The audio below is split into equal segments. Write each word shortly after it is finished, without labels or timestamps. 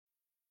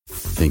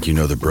Think you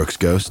know the Brooks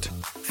Ghost?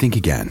 Think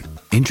again.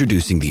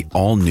 Introducing the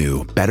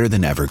all-new,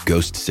 better-than-ever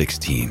Ghost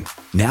 16.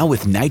 Now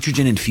with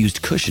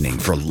nitrogen-infused cushioning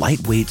for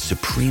lightweight,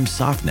 supreme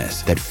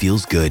softness that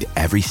feels good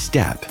every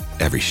step,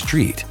 every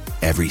street,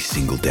 every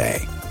single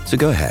day. So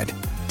go ahead,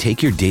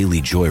 take your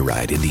daily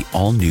joyride in the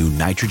all-new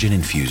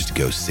nitrogen-infused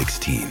Ghost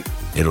 16.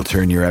 It'll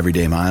turn your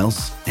everyday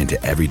miles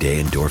into everyday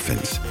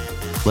endorphins.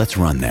 Let's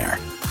run there.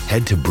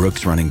 Head to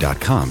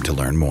brooksrunning.com to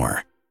learn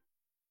more.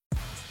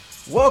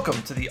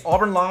 Welcome to the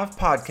Auburn Live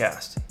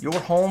Podcast, your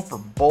home for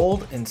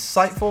bold,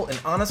 insightful, and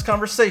honest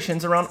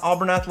conversations around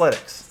Auburn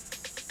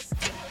athletics.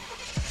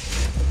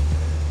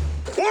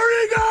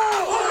 Where'd he go?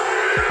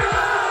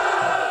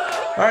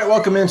 All right,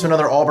 welcome into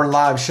another Auburn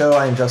Live show.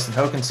 I am Justin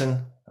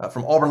Hokanson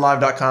from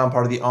auburnlive.com,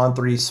 part of the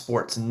On3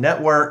 Sports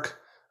Network.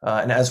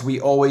 And as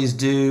we always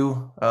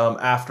do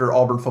after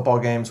Auburn football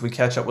games, we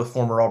catch up with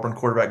former Auburn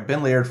quarterback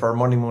Ben Leard for our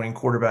Monday morning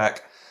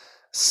quarterback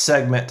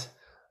segment.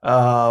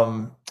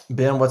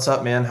 Ben, what's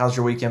up, man? How's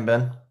your weekend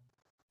been?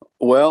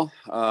 Well,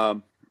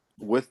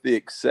 with the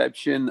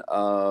exception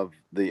of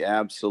the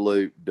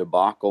absolute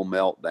debacle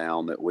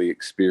meltdown that we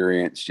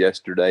experienced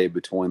yesterday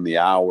between the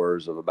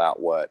hours of about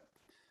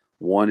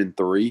 1 and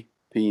 3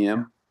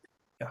 p.m.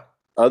 Yeah.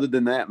 Other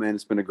than that, man,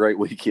 it's been a great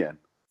weekend.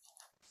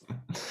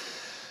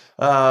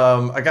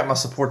 I got my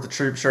Support the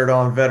Troop shirt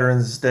on,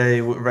 Veterans Day,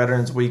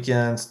 Veterans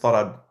Weekends.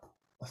 Thought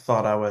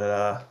I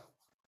would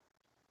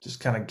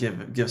just kind of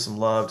give some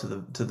love to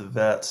the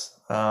vets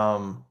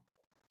for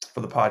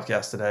the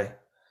podcast today.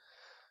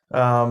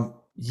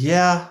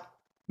 Yeah,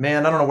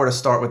 man, I don't know where to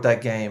start with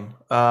that game.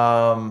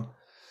 I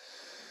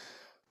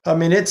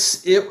mean,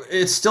 it's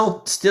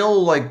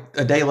still like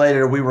a day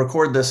later. We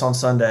record this on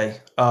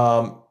Sunday,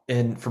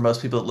 and for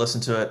most people that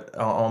listen to it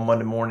on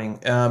Monday morning,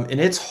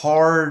 and it's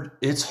hard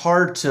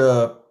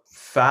to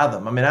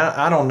fathom. I mean,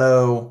 I don't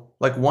know.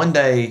 Like one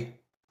day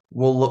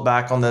we'll look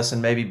back on this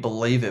and maybe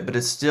believe it, but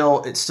it's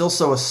still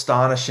so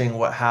astonishing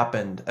what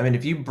happened. I mean,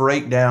 if you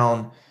break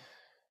down,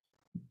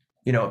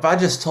 if I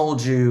just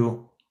told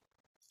you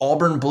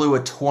Auburn blew a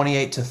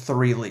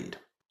 28-3 lead,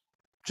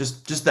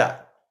 just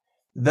that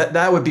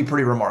would be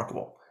pretty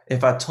remarkable.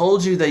 If I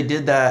told you they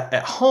did that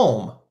at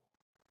home,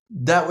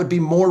 that would be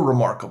more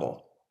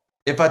remarkable.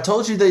 If I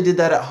told you they did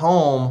that at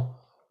home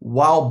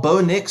while Bo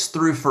Nix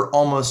threw for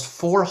almost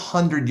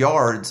 400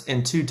 yards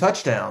and 2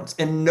 touchdowns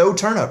and no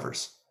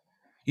turnovers,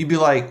 you'd be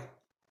like,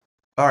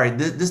 all right,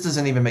 this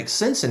doesn't even make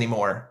sense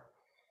anymore.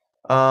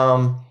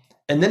 And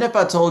then if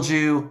I told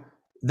you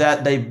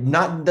that they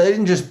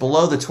didn't just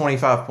blow the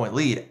 25-point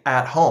lead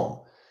at home,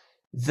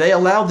 they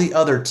allowed the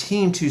other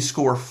team to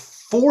score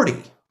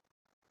 40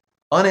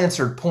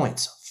 unanswered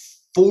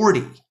points,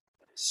 40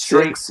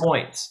 straight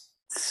points.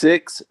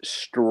 6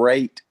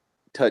 straight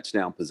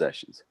touchdown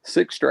possessions.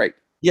 6 straight.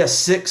 Yes,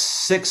 six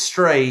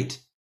straight.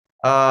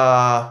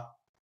 6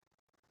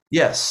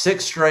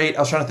 straight. I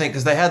was trying to think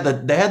because they had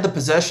the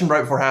possession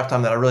right before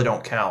halftime that I really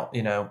don't count.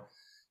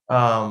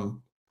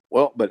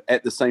 Well, but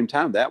at the same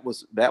time, that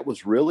was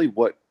really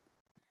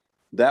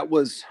that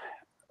was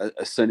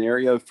a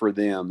scenario for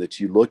them that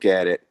you look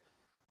at it.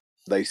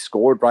 They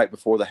scored right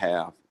before the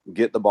half,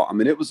 get the ball. I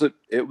mean, it was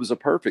a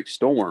perfect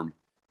storm,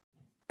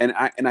 and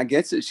I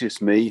guess it's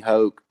just me,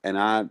 Hoke, and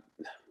I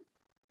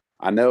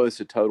know it's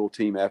a total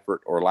team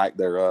effort or lack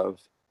thereof,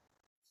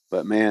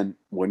 but man,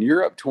 when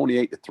you're up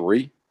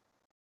 28-3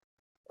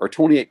 or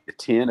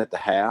 28-10 at the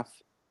half,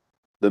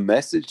 the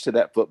message to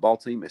that football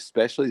team,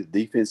 especially the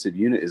defensive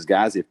unit, is,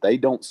 guys, if they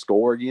don't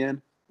score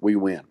again, we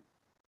win.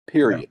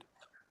 Period.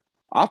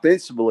 Yeah.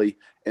 Offensively,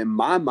 in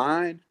my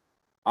mind,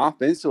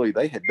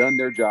 they had done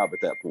their job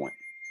at that point.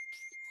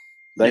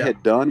 They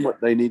had done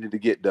what they needed to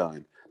get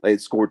done. They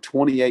had scored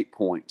 28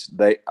 points.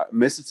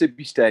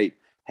 Mississippi State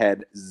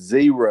had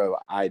zero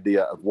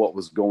idea of what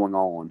was going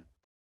on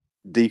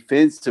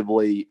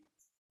defensively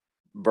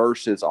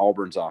versus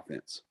Auburn's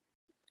offense.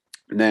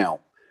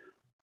 Now,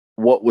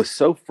 what was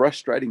so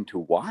frustrating to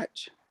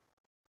watch,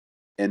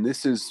 and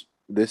this is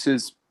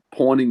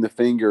pointing the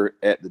finger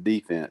at the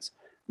defense,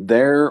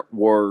 there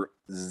were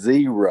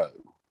zero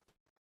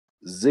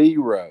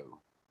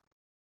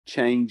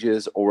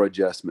changes or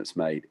adjustments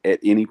made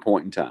at any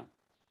point in time.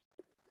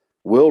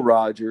 Will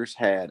Rogers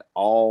had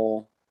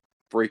all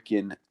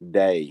freaking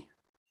day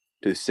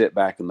to sit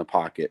back in the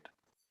pocket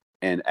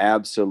and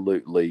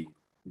absolutely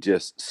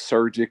just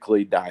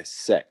surgically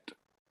dissect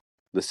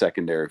the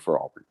secondary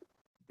for Auburn.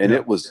 And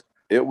it was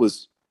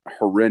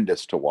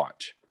horrendous to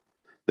watch.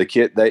 The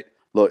kid,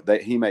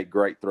 he made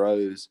great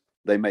throws.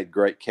 They made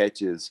great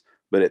catches.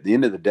 But at the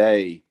end of the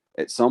day,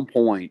 at some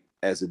point,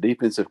 as a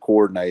defensive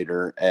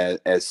coordinator,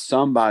 as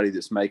somebody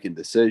that's making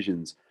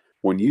decisions,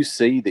 when you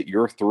see that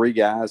your 3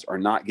 guys are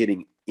not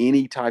getting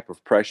any type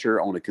of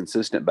pressure on a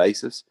consistent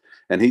basis,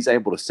 and he's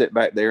able to sit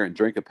back there and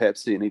drink a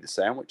Pepsi and eat a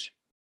sandwich,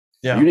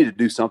 you need to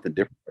do something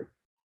differently.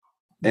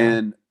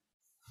 Yeah.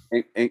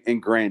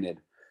 And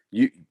granted,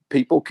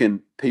 people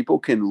can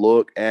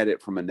look at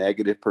it from a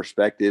negative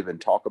perspective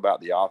and talk about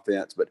the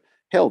offense, but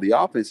hell, the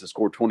offense has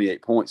scored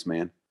 28 points,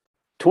 man.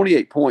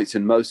 28 points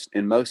in most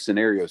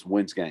scenarios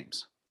wins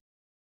games.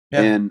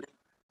 Yeah.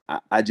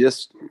 I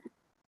just,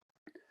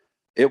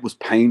 it was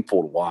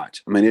painful to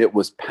watch. I mean, it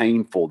was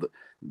painful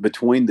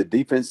between the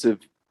defensive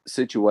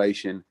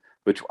situation,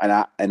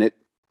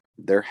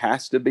 there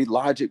has to be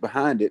logic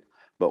behind it,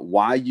 but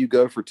why you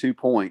go for 2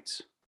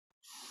 points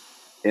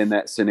in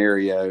that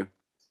scenario,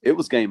 it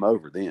was game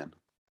over then.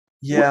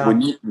 Yeah.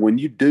 When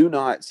you do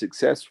not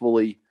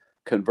successfully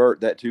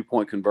convert that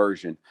 2-point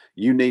conversion,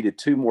 you needed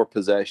 2 more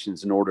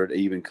possessions in order to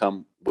even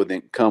come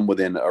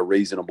within a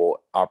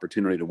reasonable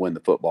opportunity to win the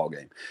football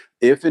game.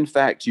 If in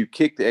fact you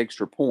kick the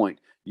extra point,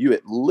 you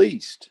at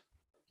least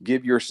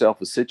give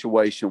yourself a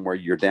situation where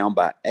you're down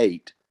by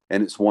 8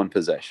 and it's 1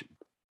 possession.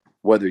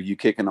 Whether you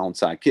kick an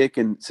onside kick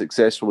and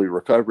successfully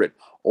recover it,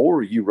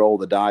 or you roll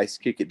the dice,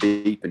 kick it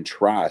deep, and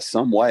try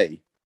some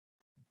way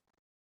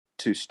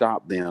to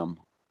stop them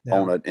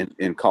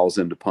and cause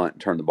them to punt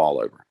and turn the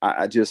ball over.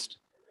 I just,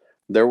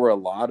 there were a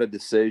lot of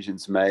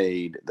decisions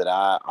made that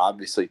I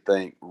obviously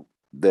think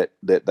that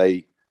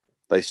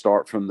they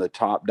start from the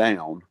top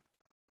down.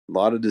 A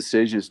lot of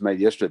decisions made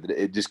yesterday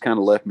that it just kind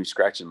of left me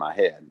scratching my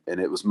head. And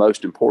it was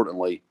most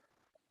importantly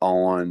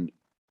on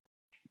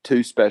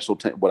 2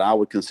 what I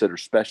would consider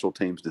special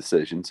teams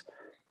decisions,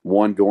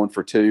 one going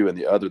for 2 and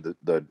the other,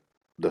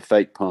 the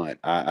fake punt.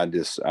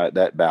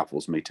 That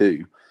baffles me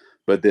too.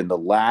 But then the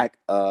lack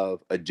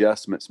of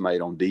adjustments made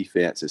on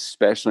defense,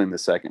 especially in the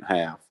second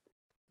half,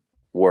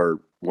 were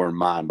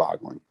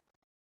mind-boggling.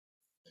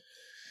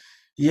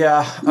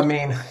 Yeah, I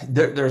mean,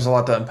 there's a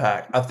lot to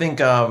unpack. I think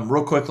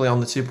real quickly on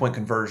the 2-point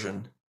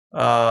conversion,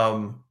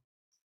 I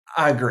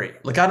agree.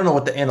 Like, I don't know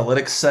what the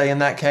analytics say in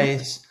that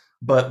case,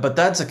 but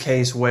that's a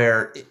case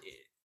where,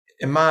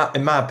 in my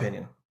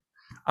opinion,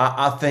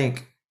 I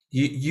think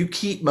you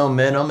keep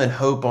momentum and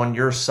hope on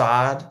your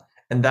side,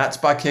 and that's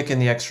by kicking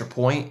the extra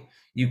point.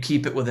 You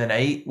keep it within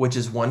 8, which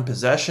is 1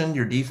 possession.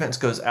 Your defense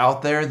goes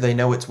out there. They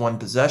know it's 1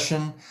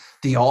 possession.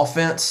 The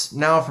offense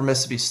now for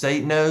Mississippi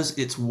State knows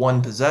it's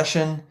 1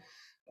 possession.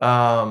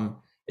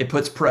 It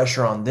puts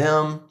pressure on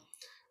them.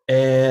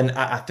 And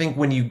I think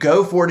when you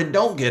go for it and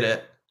don't get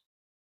it,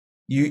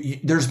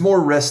 there's more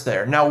risk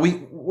there. Now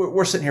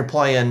we're sitting here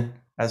playing,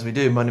 as we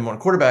do, Monday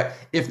morning quarterback.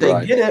 If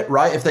they get it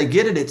right,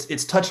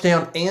 it's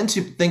touchdown, and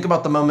to think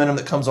about the momentum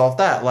that comes off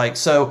that.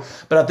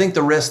 But I think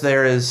the risk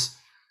there is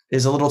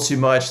a little too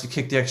much to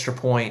kick the extra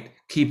point,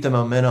 keep the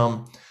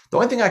momentum. The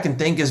only thing I can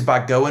think is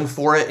by going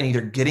for it and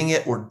either getting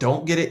it or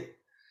don't get it,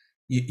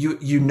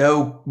 you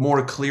know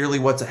more clearly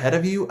what's ahead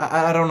of you.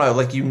 I don't know.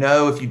 Like, if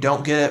you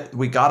don't get it,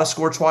 we got to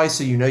score twice,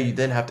 so you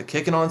then have to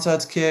kick an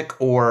onside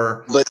kick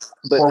or what.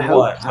 But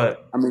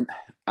I mean,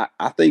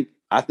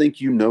 I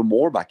think you know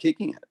more by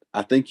kicking it.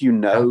 I think you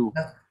know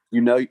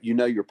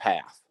your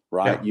path,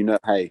 right? Yeah.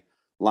 Hey,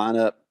 line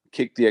up,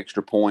 kick the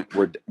extra point.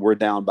 We're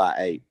down by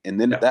 8, and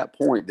then at that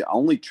point, the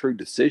only true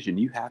decision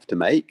you have to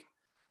make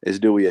is: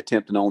 do we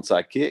attempt an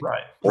onside kick,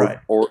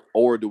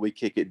 or do we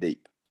kick it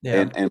deep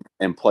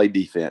and play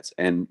defense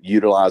and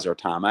utilize our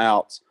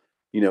timeouts,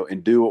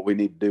 and do what we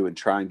need to do and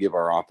try and give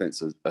our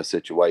offense a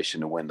situation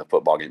to win the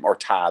football game or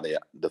tie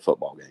the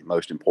football game.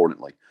 Most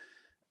importantly,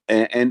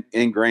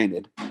 and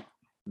granted,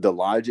 the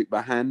logic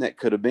behind that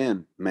could have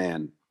been,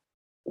 man,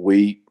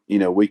 we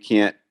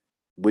can't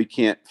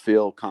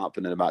feel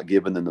confident about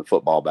giving them the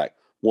football back.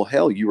 Well,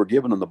 hell, you were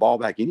giving them the ball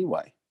back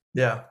anyway.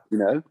 Yeah.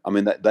 I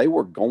mean, that they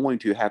were going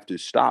to have to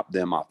stop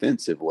them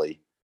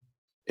offensively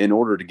in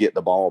order to get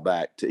the ball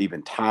back to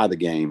even tie the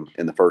game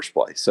in the first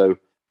place. So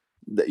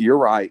you're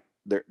right.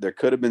 There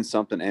could have been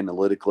something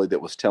analytically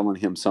that was telling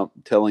him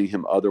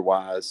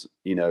otherwise,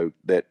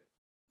 that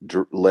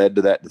led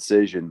to that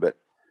decision. But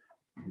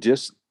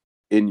just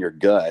in your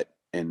gut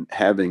and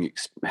having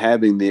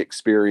the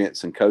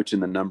experience and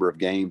coaching the number of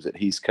games that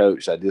he's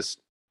coached, I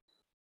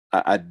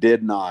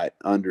did not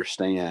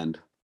understand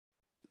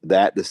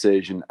that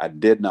decision. I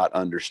did not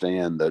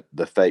understand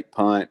the fake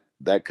punt.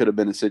 That could have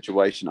been a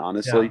situation,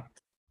 honestly,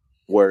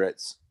 where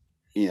it's,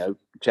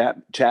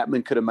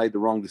 Chapman could have made the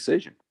wrong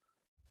decision.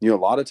 A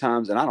lot of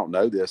times, and I don't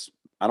know this.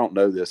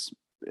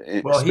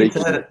 Well, he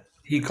said it.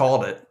 He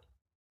called it.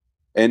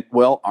 And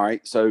all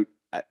right. So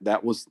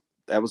that was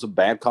a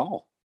bad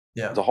call.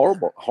 Yeah. It's a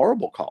horrible,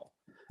 horrible call,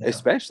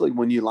 especially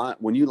when you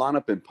line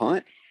up in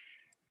punt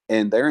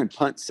and they're in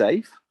punt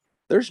safe.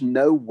 There's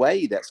no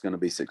way that's going to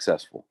be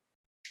successful.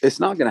 It's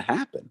not going to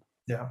happen.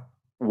 Yeah.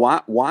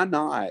 Why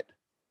not?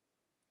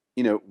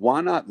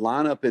 Why not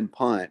line up in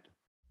punt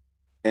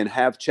and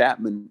have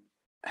Chapman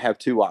have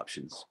 2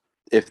 options?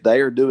 If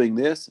they are doing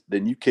this,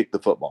 then you kick the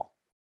football.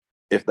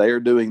 If they are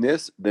doing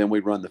this, then we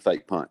run the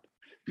fake punt.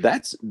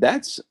 That's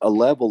a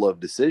level of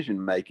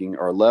decision making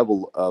or a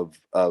level of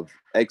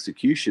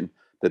execution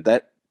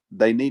that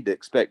they need to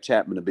expect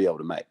Chapman to be able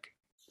to make.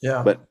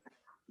 Yeah. But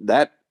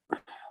that,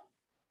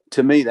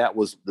 to me, that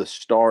was the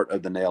start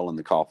of the nail in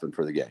the coffin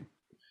for the game.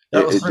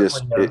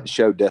 It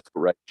showed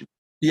desperation.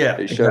 Yeah,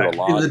 it showed a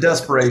lot. It was a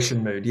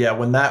desperation mood. Yeah,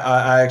 when that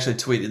I actually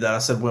tweeted that. I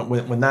said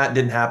when that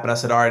didn't happen, I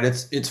said, all right,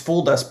 it's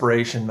full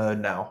desperation mode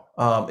now.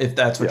 If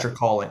that's what you're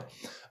calling,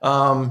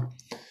 man.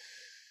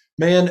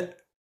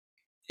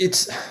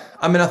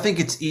 I think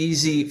it's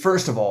easy.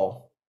 First of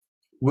all,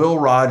 Will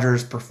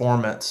Rogers'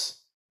 performance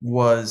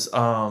was,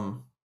 I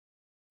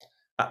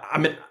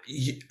mean,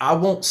 I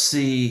won't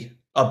see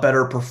a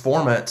better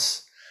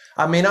performance.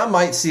 I mean, I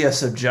might see a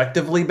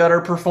subjectively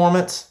better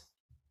performance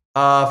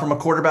from a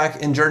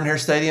quarterback in Jordan Hare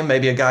Stadium.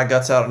 Maybe a guy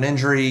guts out an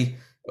injury,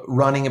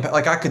 running,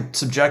 like I could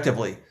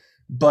subjectively,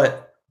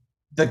 but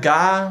the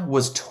guy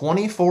was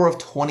 24 of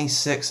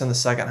 26 in the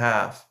second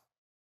half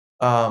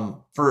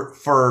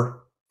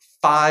for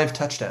 5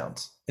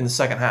 touchdowns in the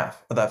second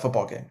half of that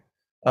football game.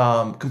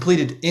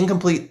 Completed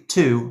incomplete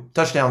 2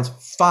 touchdowns,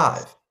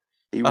 5.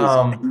 He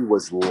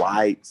was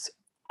lights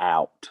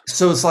out.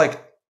 So it's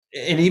like,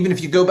 and even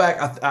if you go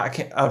back, I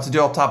can't, I have to do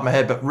it off the top of my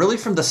head, but really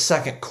from the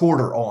second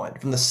quarter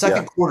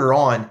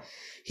on,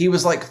 he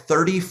was like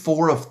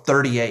 34 of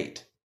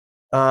 38.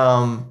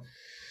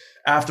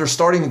 After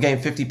starting the game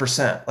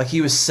 50%, like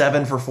he was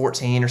 7 for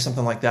 14 or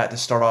something like that to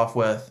start off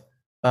with.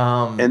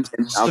 And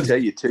I'll tell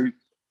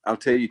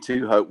you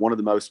too, Hope, one of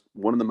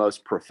the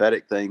most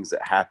prophetic things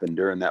that happened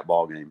during that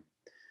ball game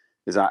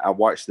is I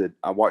watched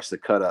the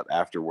cut up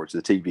afterwards,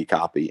 the TV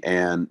copy,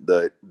 and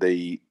the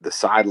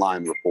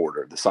sideline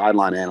reporter, the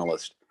sideline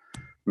analyst,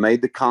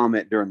 made the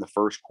comment during the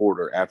first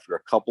quarter after a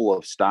couple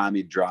of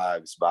stymied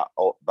drives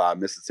by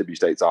Mississippi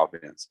State's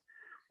offense.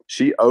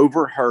 She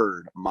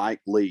overheard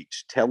Mike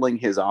Leach telling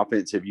his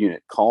offensive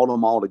unit, called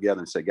them all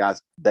together and said,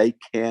 guys, they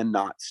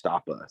cannot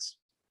stop us.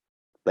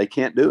 They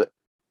can't do it.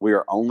 We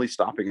are only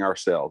stopping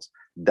ourselves.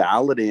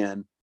 Dial it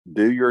in,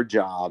 do your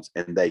jobs,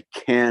 and they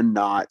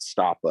cannot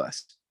stop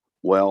us.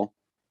 Well,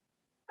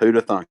 who'd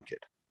have thunk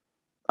it?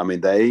 I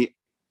mean, they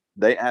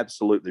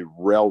absolutely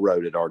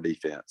railroaded our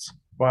defense.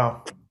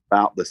 Wow.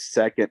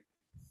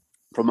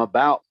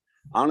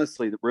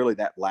 Honestly, really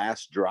that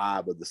last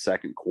drive of the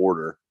second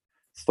quarter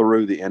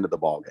through the end of the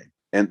ball game.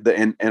 And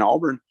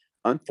Auburn,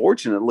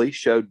 unfortunately,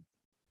 showed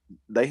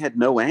they had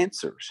no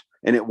answers.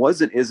 And it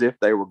wasn't as if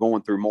they were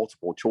going through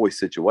multiple choice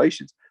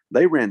situations.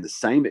 They ran the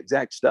same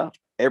exact stuff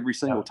every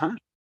single time.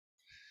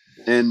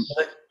 And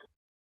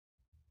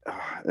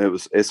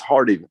it's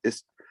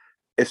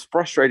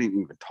frustrating to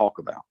even talk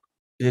about.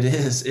 It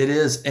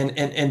is.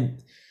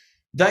 And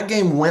that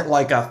game went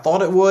like I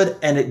thought it would,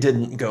 and it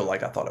didn't go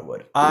like I thought it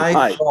would.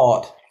 I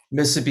thought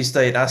Mississippi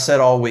State, I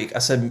said all week, I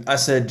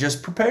said,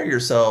 just prepare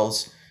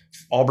yourselves,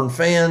 Auburn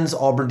fans,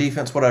 Auburn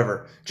defense,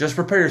 whatever. Just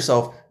prepare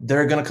yourself.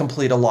 They're going to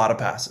complete a lot of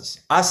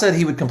passes. I said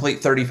he would complete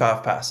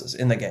 35 passes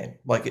in the game,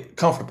 like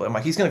comfortably. I'm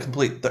like, he's going to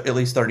complete at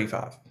least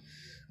 35.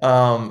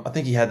 I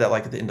think he had that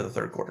like at the end of the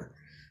third quarter.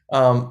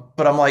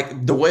 But I'm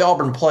like, the way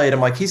Auburn played,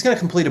 I'm like, he's going to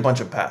complete a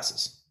bunch of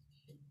passes.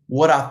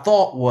 What I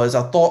thought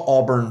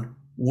Auburn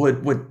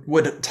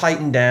would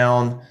tighten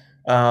down.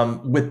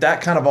 With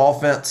that kind of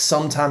offense,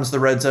 sometimes the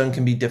red zone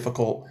can be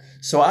difficult.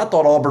 So I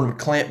thought Auburn would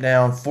clamp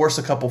down, force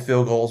a couple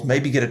field goals,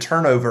 maybe get a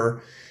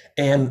turnover.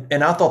 And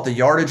I thought the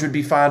yardage would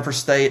be fine for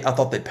State. I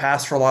thought they'd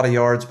pass for a lot of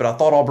yards, but I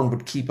thought Auburn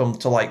would keep them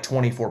to like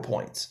 24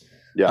 points.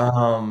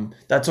 Yeah.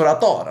 That's what I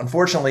thought.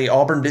 Unfortunately,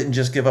 Auburn didn't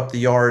just give up the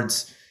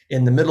yards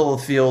in the middle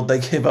of the field. They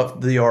gave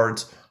up the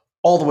yards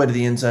all the way to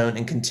the end zone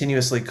and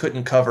continuously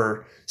couldn't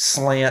cover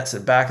slants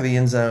at back of the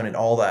end zone and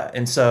all that.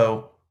 And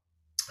so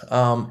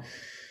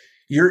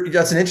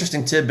that's an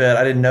interesting tidbit.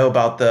 I didn't know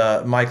about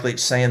the Mike Leach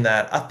saying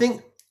that. I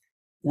think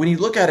when you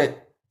look at it,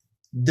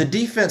 the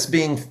defense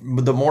being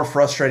the more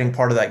frustrating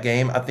part of that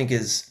game, I think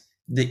is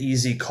the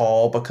easy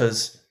call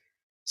because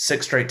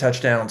 6 straight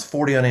touchdowns,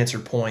 40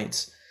 unanswered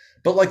points.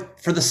 But like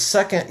for the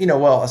second,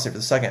 I say for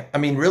the second, I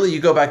mean, really you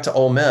go back to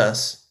Ole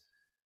Miss,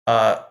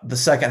 the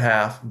second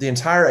half, the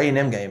entire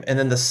A&M game, and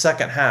then the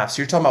second half.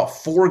 So you're talking about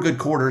 4 good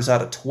quarters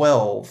out of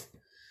 12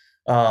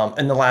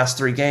 in the last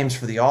 3 games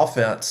for the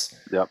offense.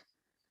 Yep.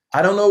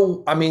 I don't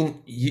know. I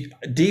mean,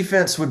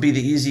 defense would be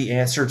the easy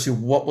answer to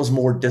what was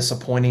more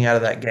disappointing out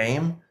of that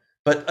game.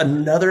 But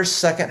another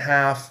second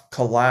half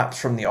collapse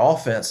from the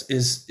offense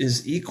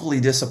is equally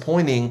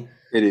disappointing.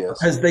 It is.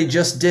 Because they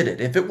just did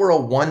it. If it were a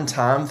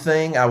one-time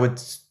thing, I would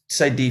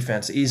say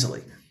defense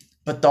easily.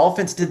 But the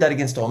offense did that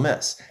against Ole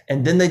Miss.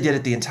 And then they did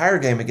it the entire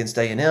game against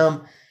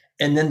A&M.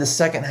 And then the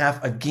second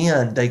half,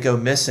 again, they go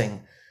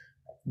missing.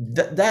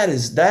 That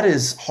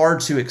is hard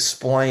to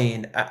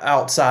explain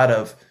outside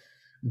of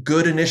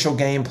good initial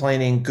game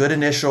planning, good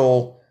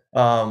initial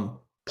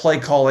play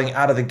calling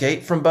out of the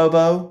gate from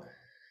Bobo.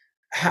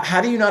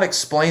 How do you not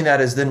explain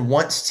that as then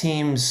once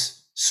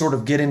teams sort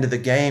of get into the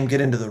game,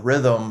 get into the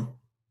rhythm,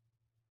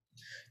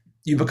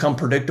 you become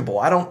predictable?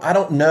 I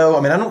don't know. I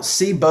mean, I don't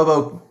see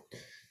Bobo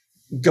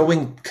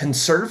going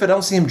conservative. I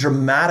don't see him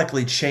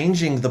dramatically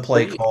changing the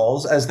play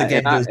calls as the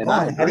game goes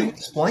on. How do you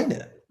explain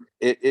it?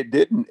 It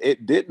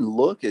didn't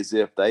look as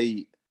if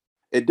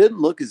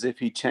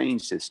he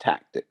changed his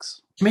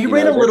tactics. I mean, he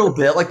ran a little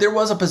bit. Like there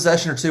was a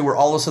possession or two where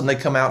all of a sudden they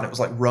come out and it was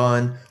like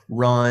run,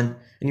 and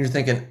you're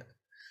thinking.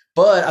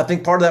 But I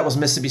think part of that was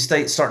Mississippi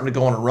State starting to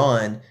go on a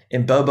run,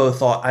 and Bobo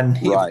thought,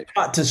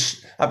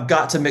 I've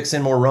got to mix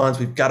in more runs.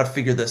 We've got to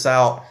figure this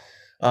out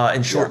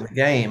and shorten the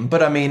game.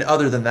 But I mean,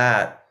 other than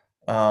that,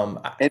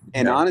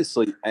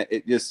 honestly,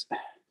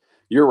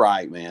 you're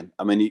right, man.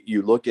 I mean,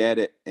 you look at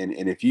it, and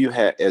if you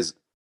had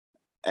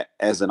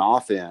as an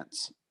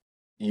offense,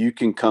 you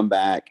can come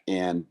back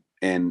and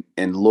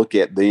look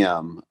at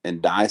them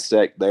and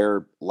dissect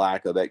their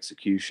lack of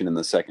execution in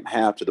the second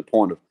half to the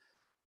point of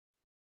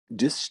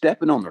just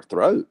stepping on their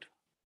throat.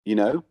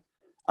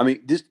 I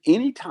mean, just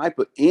any type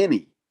of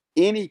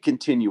any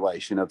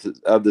continuation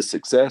of the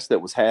success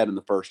that was had in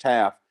the first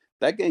half,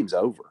 that game's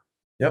over.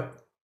 Yep.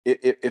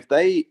 If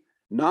they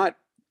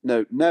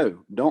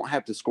don't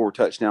have to score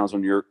touchdowns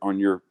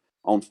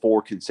on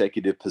 4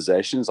 consecutive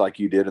possessions like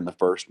you did in the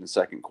first and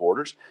second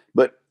quarters,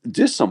 but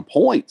just some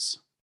points,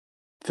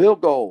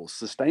 field goals,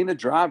 sustain a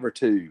drive or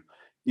two,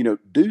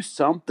 do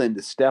something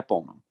to step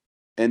on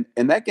them.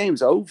 And that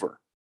game's over.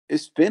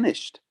 It's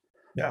finished.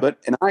 Yeah. But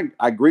I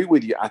agree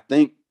with you. I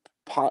think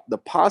the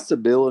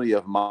possibility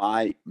of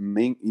my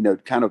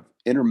kind of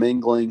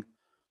intermingling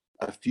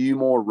a few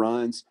more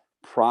runs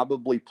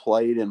probably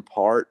played in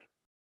part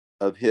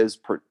of his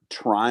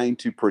trying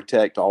to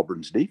protect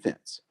Auburn's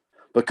defense,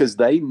 because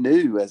they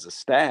knew as a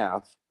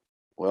staff,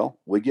 well,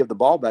 we give the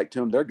ball back to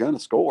them, they're going to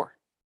score.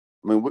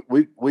 I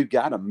mean, we've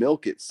got to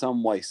milk it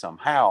some way,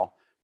 somehow,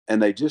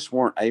 and they just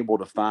weren't able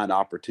to find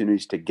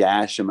opportunities to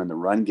gash them in the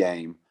run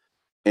game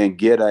and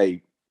get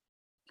a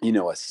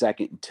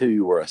 2nd and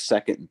 2 or a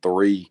 2nd and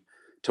 3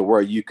 to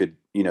where you could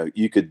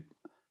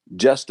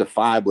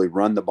justifiably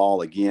run the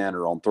ball again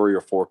or on 3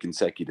 or 4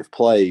 consecutive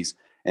plays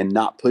and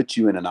not put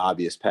you in an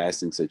obvious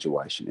passing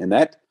situation. And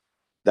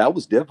that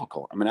was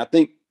difficult. I mean, I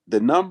think the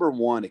number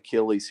one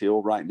Achilles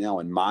heel right now,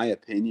 in my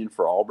opinion,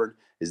 for Auburn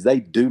is they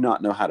do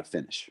not know how to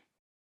finish.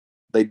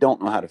 They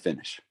don't know how to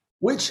finish.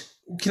 Which,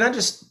 can I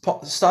just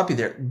stop you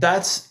there?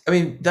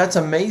 That's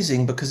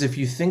amazing, because if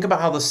you think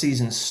about how the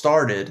season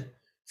started,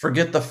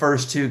 forget the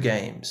first 2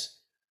 games.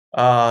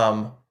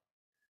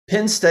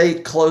 Penn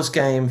State, close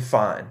game,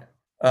 fine.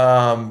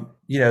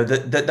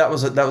 That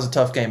was a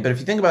tough game. But if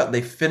you think about it,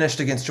 they finished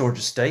against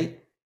Georgia State.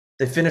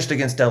 They finished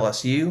against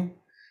LSU.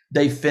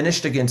 They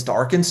finished against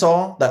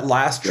Arkansas. That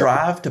last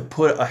drive to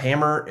put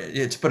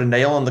a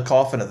nail in the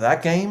coffin of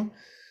that game.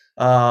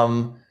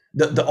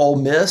 The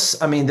Ole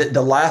Miss, I mean, they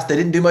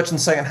didn't do much in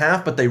the second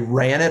half, but they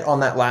ran it on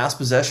that last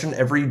possession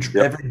every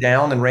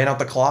down and ran out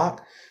the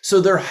clock.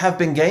 So there have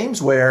been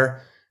games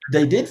where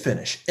they did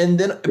finish. And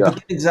then, but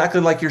then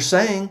exactly like you're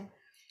saying,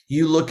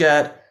 you look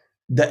at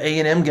the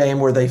A&M game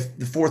where the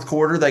fourth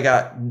quarter, they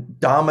got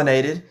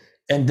dominated.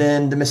 And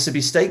then the Mississippi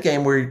State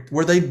game where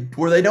they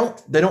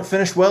don't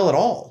finish well at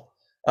all.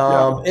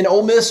 In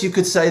Ole Miss, you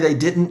could say they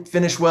didn't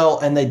finish well,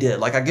 and they did.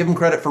 Like, I give them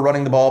credit for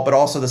running the ball, but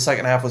also the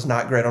second half was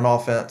not great on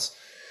offense.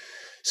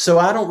 So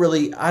I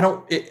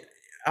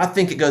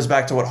think it goes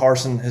back to what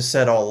Harsin has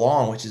said all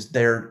along, which is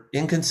they're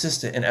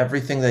inconsistent in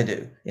everything they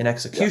do, in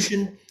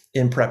execution,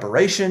 in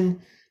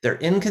preparation. They're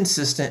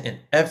inconsistent in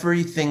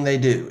everything they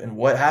do. And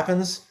what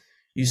happens?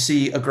 You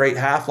see a great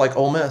half like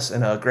Ole Miss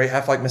and a great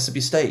half like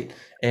Mississippi State.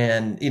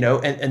 And,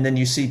 and then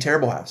you see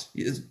terrible halves.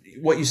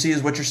 What you see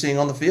is what you're seeing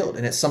on the field.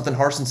 And it's something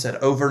Harsin said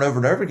over and over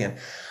and over again.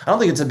 I don't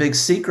think it's a big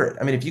secret.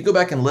 I mean, if you go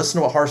back and listen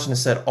to what Harsin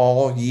has said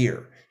all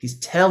year, he's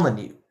telling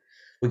you,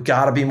 we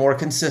got to be more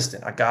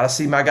consistent. I got to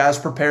see my guys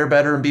prepare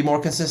better and be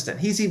more consistent.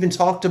 He's even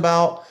talked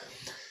about,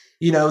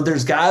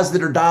 there's guys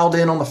that are dialed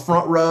in on the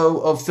front row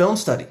of film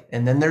study,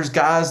 and then there's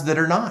guys that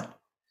are not.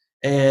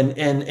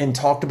 And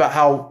talked about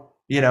how,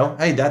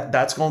 hey,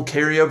 that's going to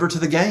carry over to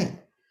the game.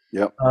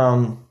 Yep.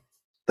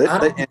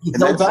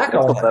 That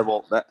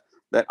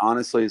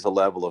honestly is a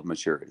level of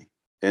maturity,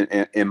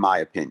 in my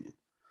opinion.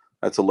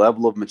 That's a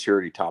level of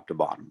maturity top to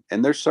bottom.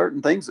 And there's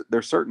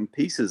certain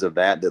pieces of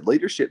that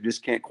leadership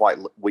just can't quite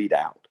weed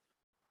out.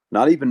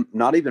 Not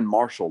even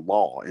martial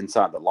law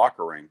inside the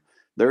locker room.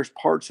 There's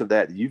parts of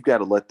that you've got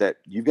to let that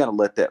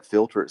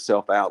filter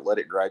itself out, let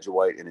it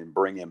graduate, and then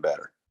bring in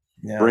better.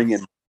 Yeah. Bring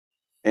in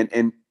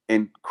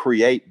and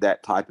create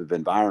that type of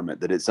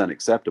environment that it's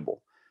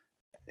unacceptable.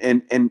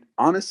 And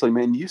honestly,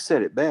 man, you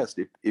said it best.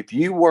 If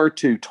we were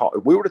to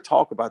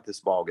talk about this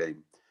ball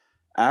game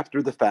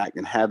after the fact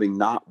and having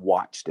not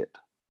watched it,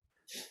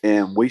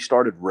 and we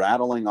started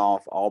rattling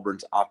off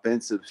Auburn's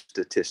offensive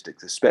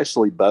statistics,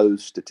 especially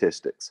Bo's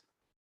statistics,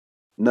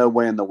 no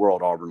way in the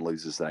world Auburn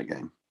loses that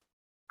game.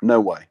 No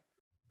way.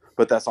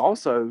 But that's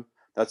also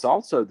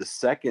the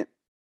second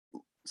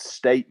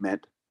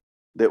statement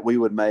that we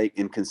would make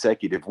in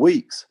consecutive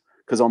weeks.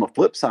 Because on the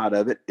flip side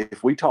of it,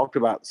 if we talked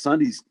about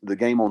the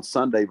game on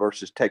Sunday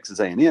versus Texas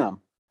A&M,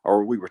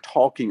 or we were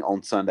talking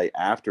on Sunday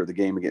after the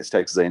game against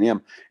Texas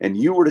A&M, and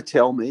you were to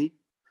tell me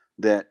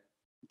that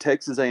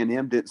Texas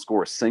A&M didn't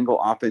score a single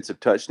offensive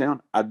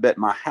touchdown, I'd bet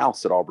my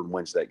house that Auburn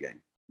wins that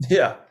game.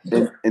 Yeah.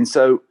 And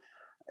so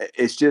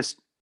it's just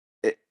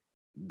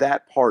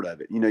that part of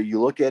it. You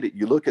look at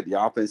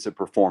the offensive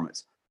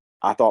performance.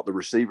 I thought the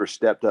receivers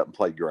stepped up and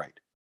played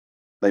great.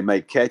 They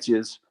made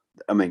catches.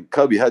 I mean,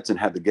 Kobe Hudson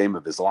had the game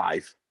of his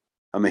life.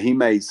 I mean, he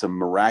made some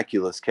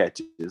miraculous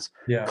catches,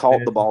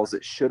 caught the balls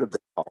that should have been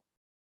caught.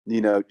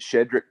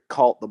 Shedrick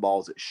caught the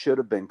balls that should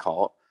have been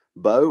caught.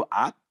 Bo,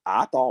 I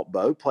thought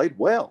Bo played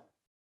well.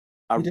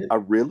 I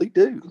really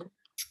do.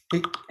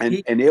 He,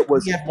 and it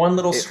was he had one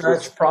little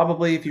stretch,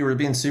 probably, if you were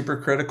being super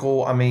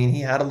critical. I mean,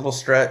 he had a little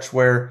stretch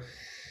where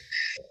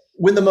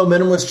when the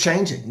momentum was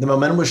changing, the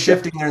momentum was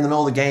shifting there in the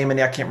middle of the game, and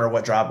I can't remember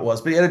what drive it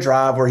was, but he had a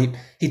drive where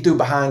he threw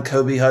behind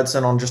Kobe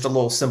Hudson on just a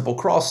little simple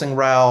crossing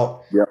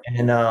route, Yep.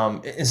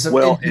 and some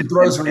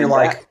throws where you're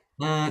like,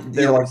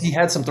 they're like he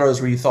had some throws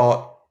where you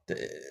thought,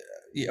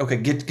 okay,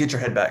 get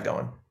your head back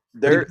going.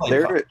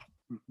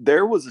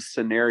 There was a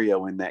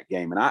scenario in that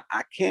game, and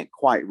I can't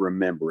quite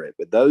remember it,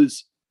 but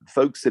those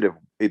folks that have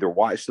either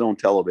watched it on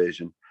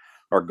television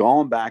or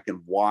gone back and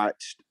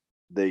watched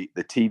the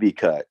TV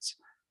cuts,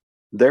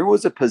 there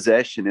was a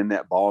possession in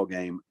that ball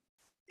game.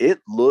 It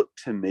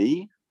looked to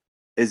me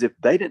as if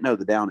they didn't know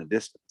the down and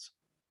distance.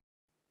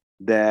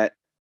 That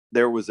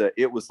it was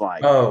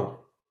like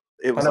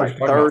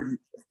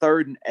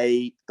third and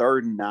 8, 3rd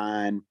and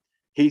 9.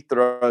 He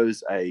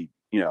throws a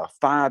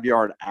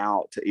 5-yard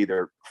out to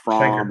either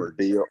Fromm or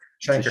Deal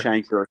to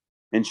Shanker,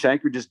 and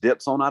Shanker just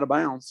dips on out of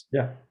bounds.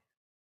 Yeah,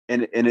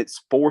 and it's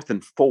 4th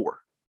and 4.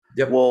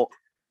 Yep. Well,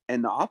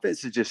 and the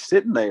offense is just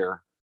sitting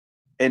there,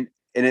 and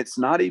it's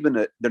not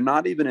even they're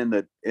not even in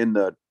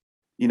the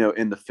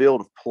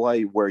field of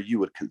play where you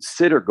would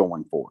consider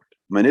going for it.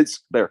 I mean,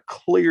 they're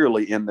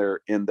clearly in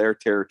their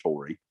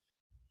territory.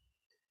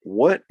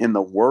 What in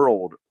the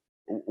world?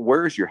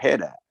 Where's your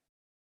head at?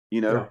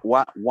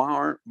 What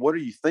are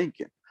you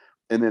thinking?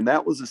 And then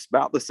that was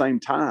about the same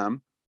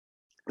time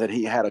that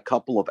he had a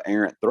couple of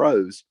errant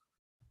throws.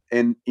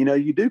 And,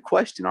 you do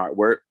question, all right,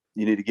 where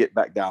you need to get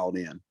back dialed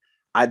in.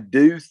 I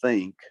do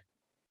think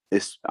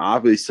it's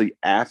obviously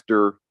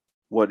after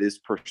what is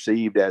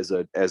perceived as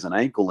an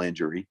ankle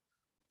injury,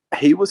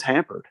 he was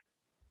hampered.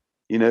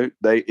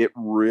 It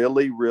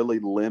really, really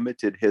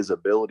limited his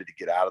ability to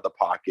get out of the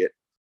pocket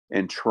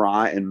and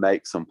try and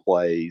make some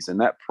plays. And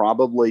that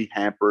probably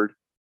hampered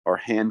or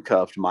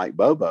handcuffed Mike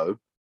Bobo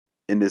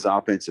in his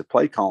offensive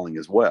play calling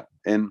as well.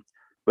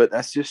 But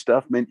that's just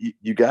stuff, man.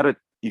 You gotta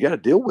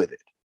deal with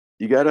it.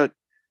 You gotta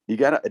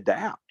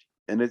adapt.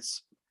 And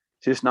it's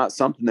just not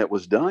something that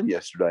was done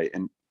yesterday.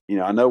 And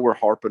I know we're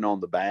harping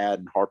on the bad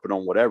and harping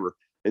on whatever.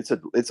 It's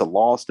a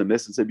loss to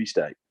Mississippi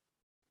State.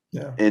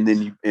 Yeah. And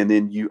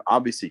then you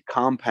obviously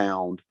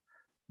compound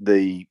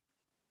the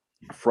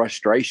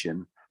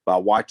frustration by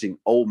watching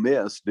Ole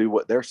Miss do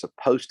what they're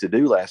supposed to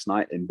do last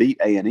night and beat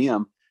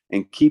A&M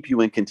and keep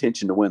you in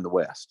contention to win the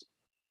West.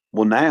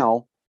 Well,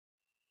 now,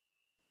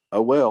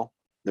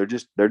 they're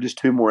just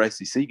 2 more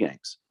SEC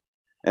games.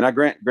 And I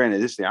granted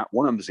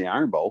one of them is the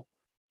Iron Bowl,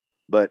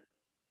 but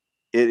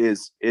it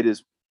is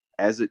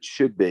as it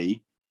should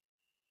be,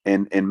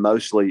 and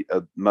most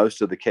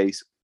of the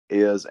case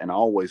is and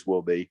always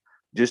will be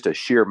just a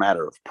sheer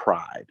matter of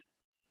pride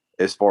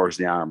as far as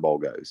the Iron Bowl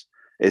goes.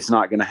 It's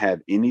not going to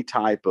have any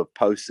type of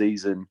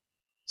postseason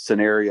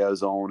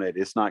scenarios on it.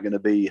 It's not going to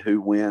be who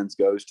wins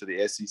goes to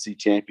the SEC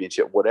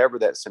championship, whatever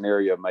that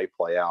scenario may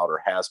play out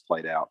or has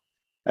played out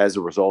as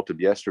a result of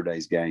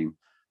yesterday's game.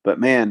 But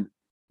man,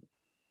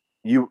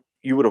 you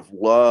would have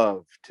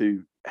loved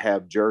to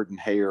have Jordan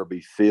Hare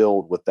be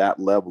filled with that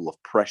level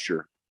of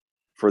pressure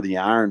for the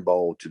Iron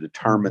Bowl to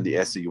determine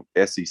the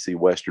SEC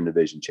Western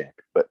Division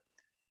champion. But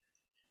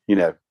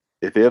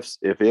if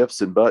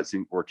ifs and buts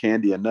were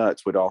candy and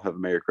nuts, we'd all have a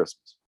Merry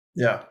Christmas.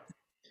 Yeah,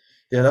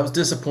 that was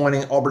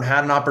disappointing. Auburn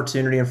had an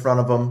opportunity in front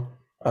of them,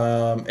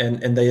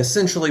 and they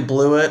essentially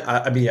blew it.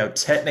 I mean,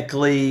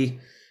 technically,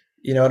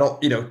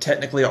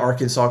 technically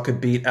Arkansas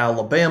could beat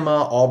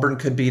Alabama. Auburn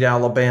could beat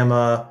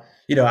Alabama.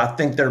 I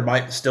think there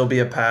might still be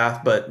a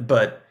path,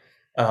 but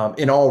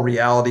in all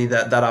reality,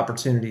 that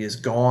opportunity is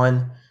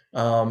gone.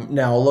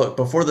 Now, look,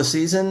 before the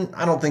season,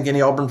 I don't think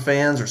any Auburn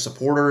fans or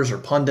supporters or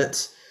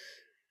pundits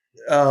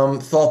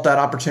thought that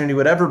opportunity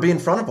would ever be in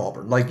front of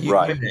Auburn. Like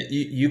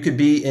you could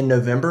be in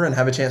November and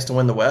have a chance to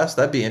win the West.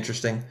 That'd be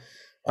interesting.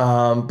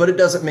 But it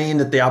doesn't mean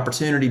that the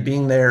opportunity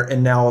being there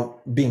and now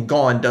being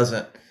gone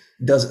doesn't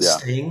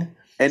sting.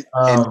 And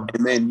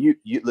man, you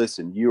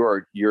listen,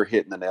 you're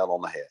hitting the nail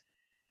on the head.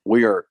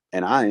 We are,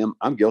 and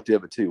I'm guilty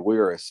of it too. We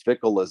are as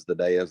fickle as the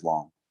day is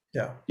long.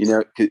 Yeah.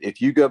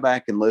 If you go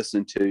back and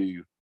listen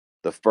to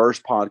the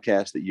first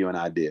podcast that you and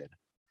I did,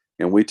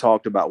 and we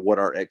talked about what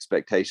our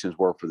expectations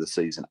were for the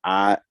season,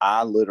 I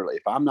literally,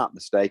 if I'm not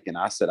mistaken,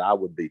 I said I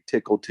would be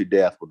tickled to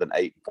death with an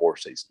 8-4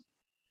 season.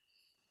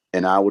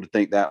 And I would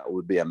think that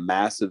would be a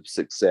massive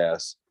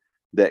success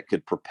that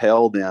could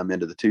propel them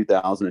into the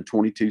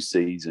 2022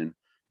 season,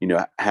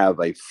 have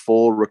a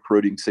full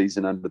recruiting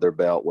season under their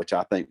belt, which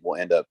I think will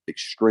end up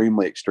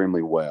extremely,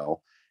 extremely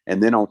well.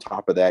 And then on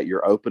top of that,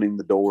 you're opening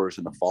the doors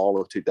in the fall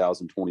of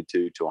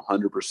 2022 to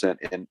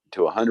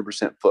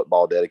 100%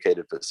 football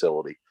dedicated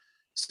facility.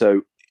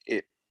 So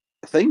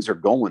things are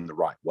going the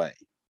right way.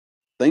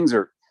 Things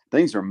are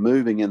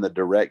moving in the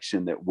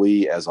direction that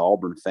we as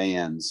Auburn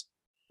fans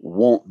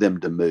want them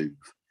to move.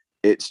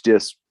 It's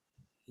just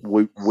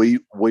we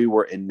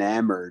were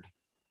enamored.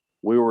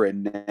 We were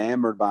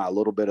enamored by a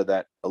little bit of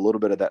that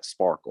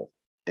sparkle,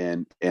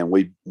 and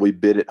we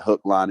bid it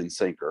hook, line, and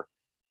sinker.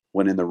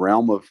 When in the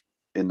realm of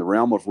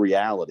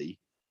reality,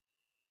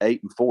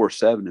 8-4,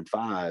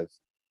 7-5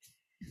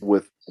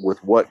 with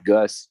what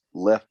Gus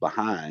left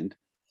behind,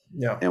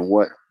 Yeah. and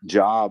the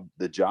job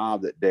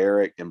that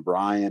Derek and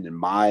Brian and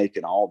Mike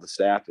and all the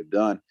staff have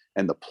done,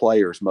 and the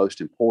players,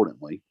 most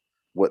importantly,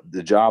 what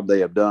the job they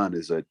have done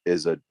is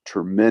a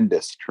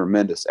tremendous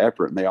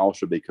effort, and they all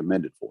should be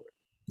commended for it.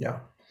 Yeah.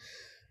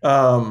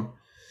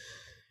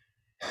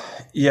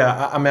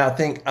 Yeah, I mean, I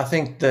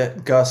think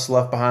that Gus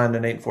left behind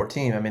an 8-4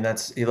 team. I mean,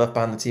 he left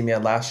behind the team he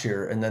had last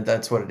year, and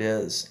that's what it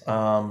is.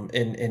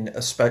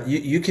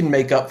 You can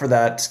make up for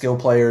that, skill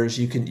players.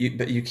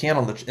 But you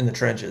can't in the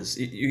trenches.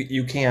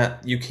 You can't.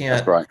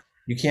 That's right.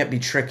 You can't be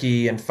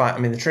tricky and find. I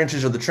mean, the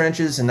trenches are the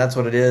trenches, and that's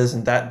what it is,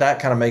 and that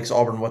kind of makes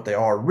Auburn what they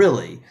are,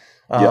 really.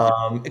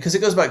 Because it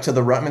goes back to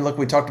the run. I mean, look,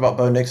 we talked about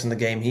Bo Nix and the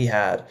game he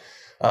had,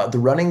 the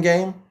running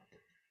game.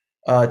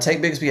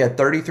 Tank Bigsby had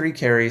 33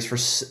 carries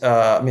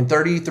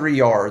 33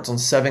 yards on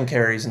 7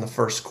 carries in the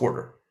first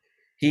quarter.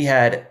 He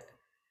had,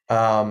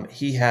 I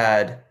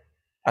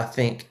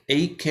think,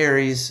 8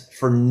 carries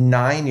for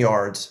 9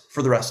 yards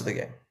for the rest of the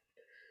game.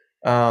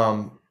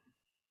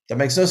 That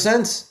makes no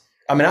sense.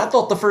 I mean, I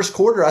thought the first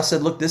quarter, I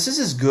said, look, this is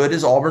as good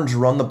as Auburn's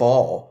run the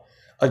ball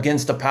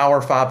against a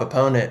Power 5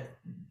 opponent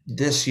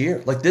this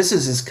year. Like, this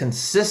is as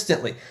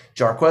consistently.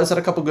 Jarquez had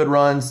a couple good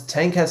runs.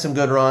 Tank had some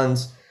good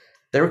runs.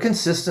 They were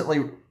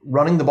consistently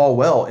running the ball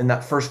well in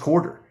that first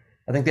quarter.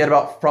 I think they had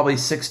about probably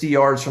 60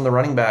 yards from the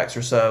running backs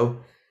or so.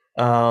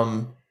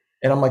 And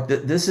I'm like,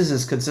 this is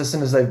as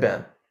consistent as they've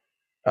been.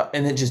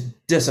 And it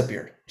just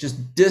disappeared. Yeah.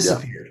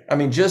 I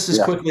mean, just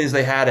as quickly as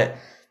they had it.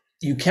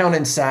 You count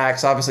in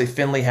sacks. Obviously,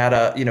 Finley had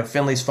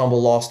Finley's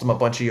fumble lost him a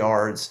bunch of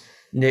yards.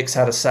 Nix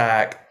had a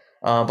sack.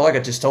 But like I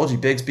just told you,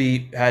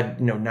 Bigsby had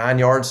 9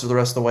 yards for the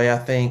rest of the way, I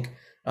think.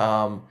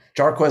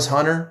 Jarquez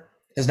Hunter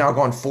has now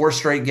gone 4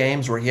 straight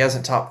games where he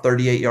hasn't topped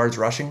 38 yards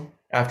rushing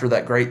after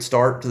that great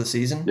start to the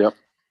season. Yep.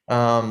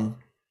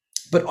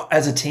 But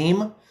as a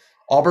team,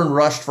 Auburn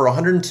rushed for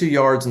 102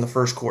 yards in the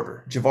first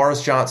quarter.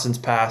 Javaris Johnson's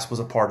pass was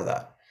a part of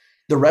that.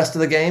 The rest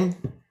of the game,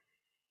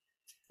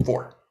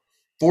 4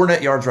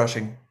 net yards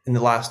rushing in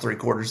the last 3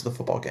 quarters of the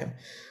football game.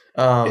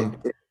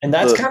 And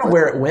that's kind of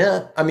where it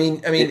went. I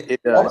mean,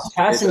 all the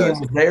passing game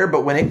was there,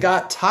 but when it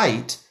got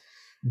tight,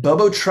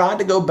 Bobo tried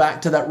to go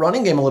back to that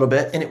running game a little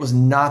bit, and it was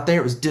not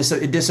there. It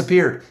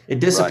disappeared.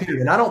 Right.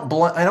 And I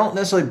don't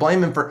necessarily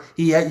blame him for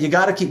you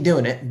got to keep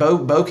doing it.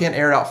 Bo can't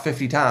air it out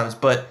 50 times,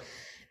 but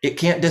it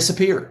can't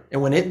disappear.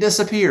 And when it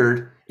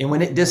disappeared, and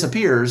when it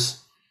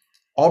disappears,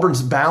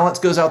 Auburn's balance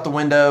goes out the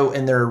window,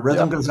 and their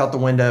rhythm goes out the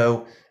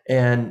window,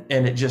 and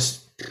it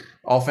just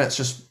offense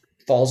just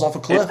falls off a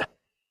cliff.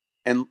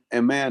 And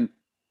man.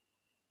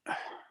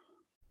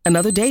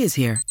 Another day is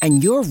here,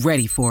 and you're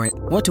ready for it.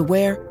 What to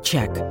wear?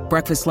 Check.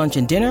 Breakfast, lunch,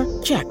 and dinner?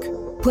 Check.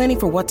 Planning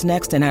for what's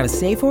next and how to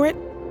save for it?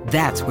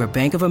 That's where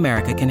Bank of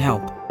America can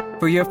help.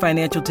 For your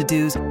financial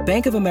to-dos,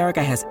 Bank of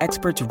America has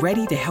experts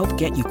ready to help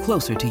get you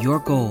closer to your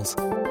goals.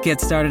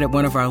 Get started at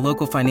one of our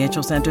local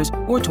financial centers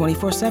or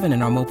 24/7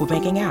 in our mobile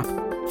banking app.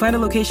 Find a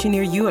location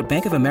near you at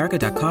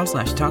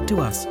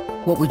bankofamerica.com/talktous.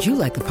 What would you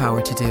like the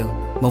power to do?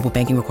 Mobile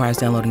banking requires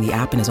downloading the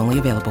app and is only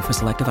available for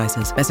select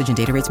devices. Message and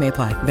data rates may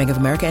apply. Bank of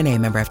America N.A.,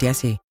 member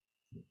FDIC.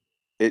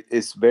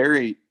 It's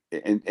very,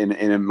 and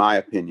in my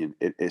opinion,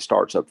 it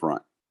starts up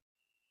front,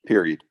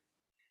 period.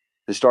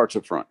 It starts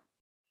up front.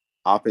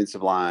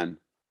 Offensive line,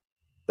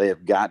 they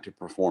have got to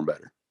perform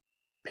better,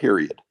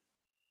 period.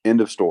 End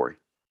of story.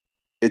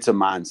 It's a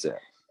mindset.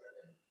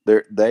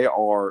 They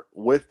are,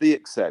 with the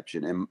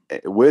exception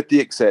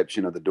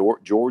of the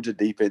Georgia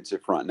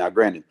defensive front. Now,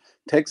 granted,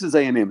 Texas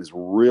A&M is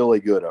really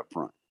good up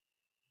front.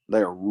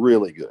 They are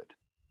really good.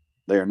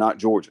 They are not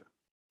Georgia.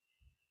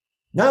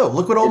 No,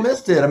 look what Ole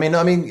Miss did. I mean,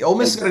 Ole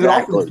Miss got a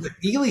good offense.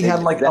 Ely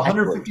had like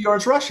 150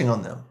 yards rushing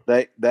on them.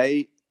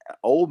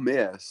 Ole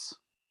Miss.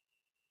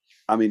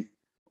 I mean,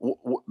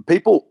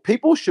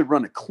 people should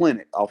run a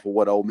clinic off of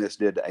what Ole Miss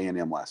did to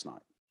A&M last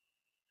night.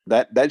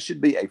 That should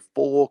be a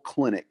full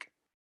clinic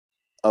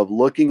of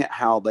looking at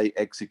how they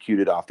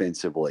executed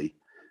offensively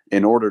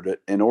in order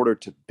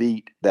to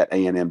beat that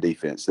A&M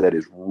defense that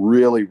is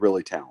really,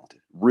 really talented,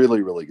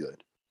 really, really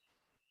good.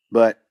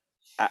 But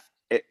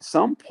at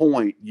some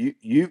point,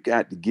 you've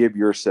got to give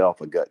yourself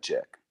a gut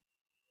check.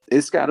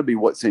 It's got to be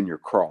what's in your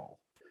crawl.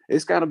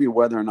 It's got to be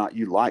whether or not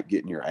you like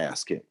getting your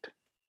ass kicked.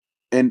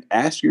 And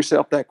ask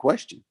yourself that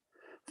question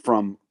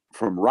from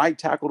right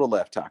tackle to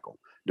left tackle.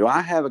 Do I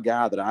have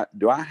guys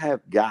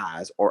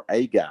or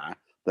a guy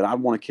that I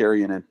want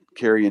to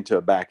carry into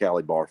a back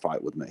alley bar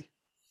fight with me?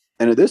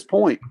 And at this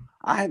point,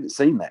 I haven't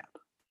seen that.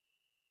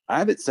 I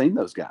haven't seen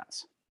those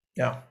guys.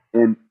 Yeah.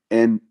 And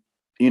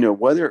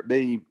whether it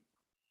be,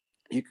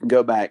 you can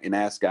go back and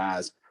ask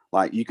guys,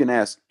 like you can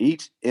ask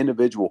each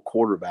individual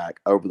quarterback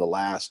over the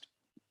last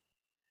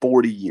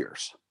 40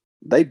 years.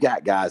 They've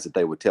got guys that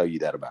they would tell you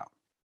that about.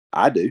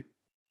 I do.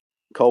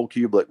 Cole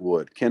Kubelik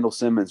would, Kendall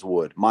Simmons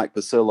would, Mike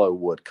Pasillo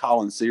would,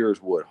 Colin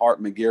Sears would,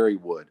 Hart McGarry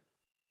would.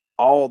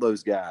 All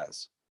those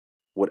guys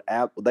would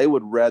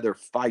rather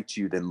fight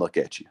you than look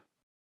at you.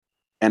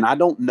 And I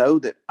don't know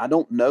that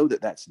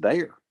that's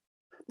there.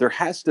 There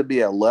has to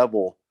be a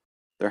level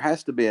there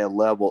has to be a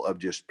level of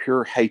just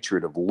pure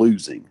hatred of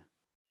losing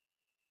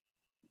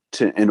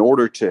in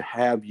order to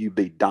have you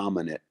be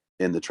dominant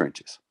in the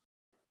trenches.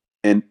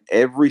 And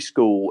every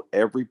school,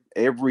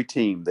 every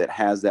team that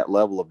has that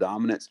level of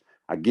dominance,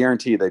 I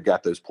guarantee you they've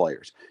got those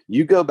players.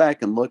 You go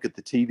back and look at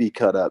the TV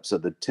cut-ups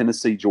of the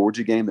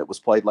Tennessee-Georgia game that was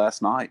played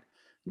last night.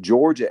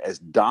 Georgia, as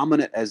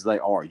dominant as they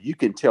are, you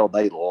can tell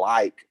they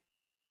like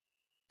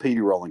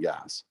Petey rolling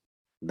guys.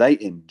 They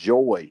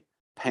enjoy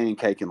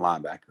pancaking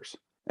linebackers,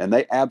 and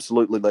they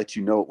absolutely let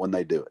you know it when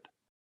they do it.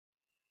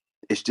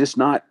 It's just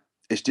not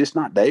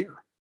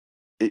there.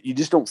 You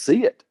just don't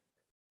see it.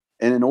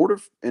 And in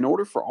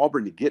order for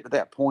Auburn to get to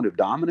that point of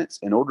dominance,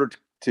 in order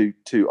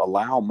to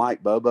allow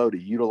Mike Bobo to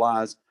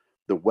utilize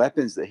the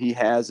weapons that he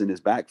has in his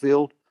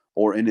backfield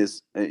or in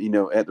his at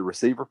the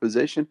receiver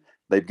position,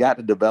 they've got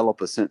to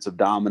develop a sense of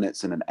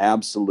dominance in an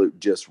absolute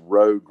just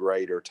road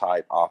grader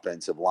type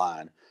offensive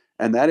line.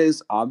 And that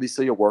is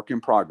obviously a work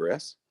in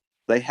progress.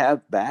 They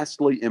have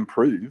vastly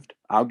improved.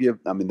 I'll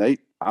give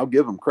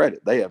them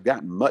credit. They have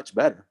gotten much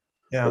better.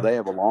 Yeah. But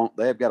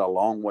they have got a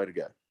long way to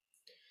go.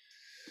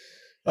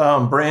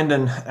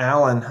 Brandon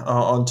Allen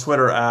on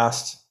Twitter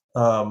asked,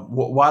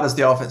 why does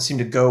the offense seem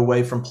to go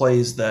away from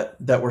plays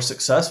that were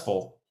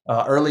successful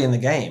early in the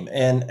game?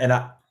 And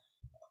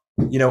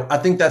I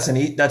think that's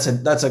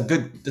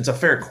a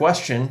fair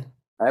question.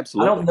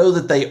 Absolutely. I don't know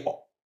that they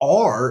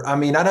are. I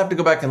mean, I'd have to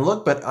go back and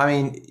look, but I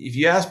mean, if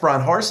you ask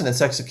Brian Harsin,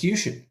 it's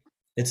execution.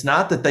 It's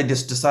not that they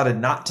just decided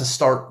not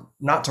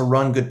to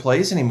run good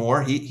plays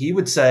anymore. He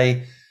would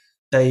say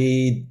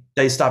they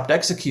stopped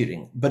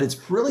executing, but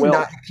it's really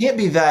not. It can't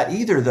be that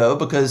either, though,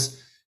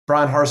 because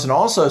Brian Harsin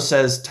also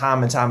says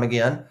time and time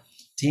again,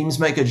 teams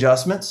make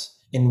adjustments,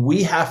 and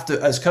we have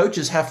to, as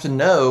coaches, have to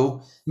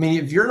know. I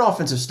mean, if you're an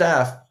offensive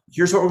staff,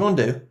 here's what we're going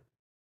to do.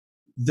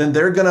 Then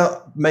they're going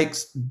to make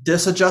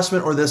this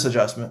adjustment or this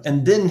adjustment,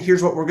 and then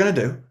here's what we're going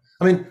to do.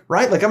 I mean,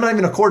 right? Like, I'm not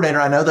even a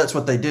coordinator. I know that's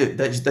what they do.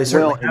 They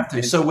certainly have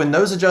to. So when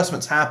those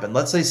adjustments happen,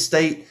 let's say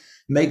State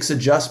makes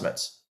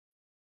adjustments,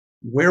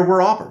 where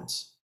were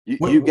Auburn's?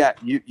 You got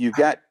to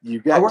adjust.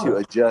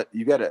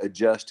 You got to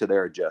adjust to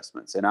their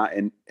adjustments,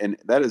 and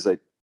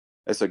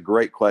that's a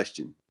great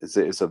question.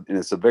 It's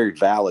a very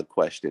valid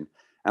question,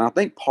 and I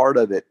think part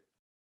of the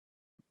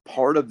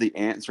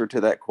answer to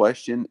that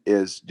question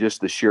is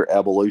just the sheer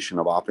evolution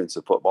of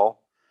offensive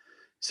football.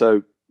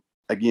 So,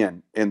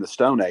 again, in the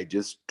Stone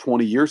Ages,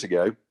 20 years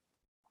ago,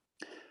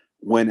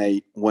 when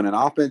an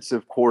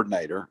offensive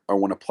coordinator or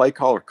when a play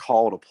caller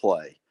called a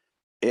play,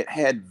 it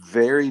had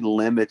very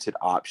limited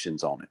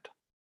options on it.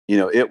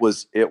 It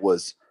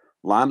was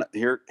line up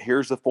here.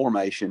 Here's the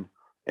formation,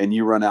 and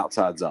you run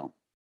outside zone.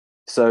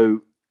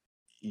 So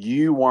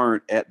you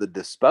weren't at the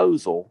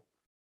disposal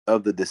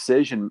of the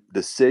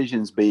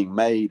decisions being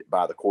made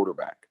by the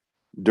quarterback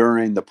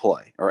during the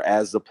play or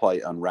as the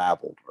play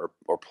unraveled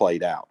or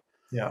played out.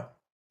 Yeah.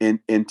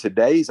 In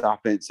today's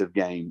offensive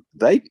game,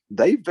 they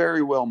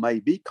very well may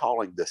be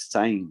calling the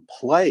same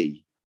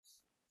play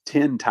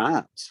 10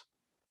 times,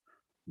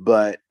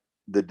 but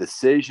the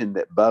decision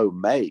that Bo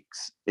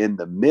makes in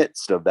the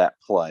midst of that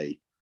play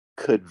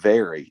could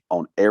vary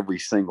on every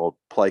single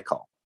play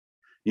call.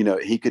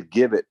 He could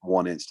give it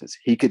one instance.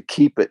 He could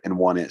keep it in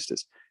one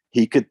instance.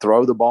 He could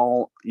throw the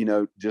ball,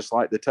 just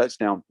like the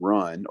touchdown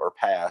run or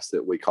pass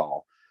that we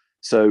call.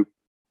 So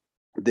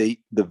the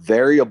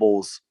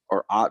variables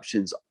or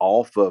options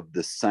off of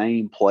the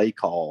same play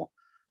call,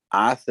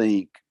 I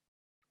think,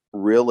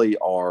 really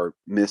are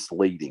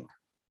misleading.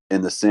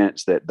 In the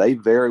sense that they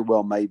very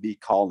well may be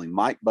calling,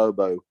 Mike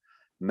Bobo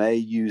may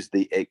use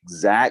the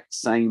exact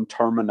same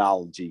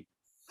terminology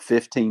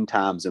 15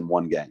 times in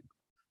one game,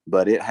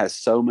 but it has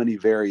so many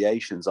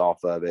variations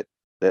off of it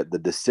that the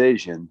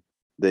decision,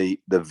 the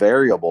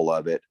variable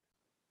of it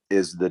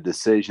is the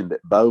decision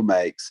that Bo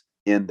makes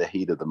in the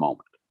heat of the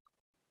moment.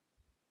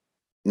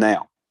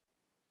 Now,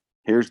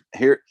 here's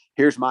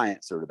my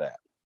answer to that.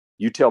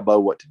 You tell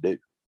Bo what to do.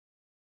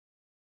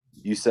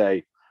 You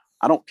say,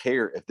 I don't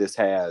care if this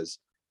has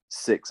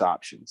 6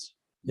 options.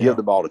 Give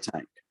the ball to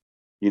Tank.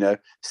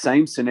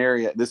 Same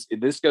scenario.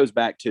 This goes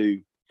back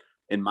to,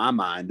 in my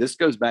mind,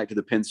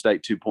 the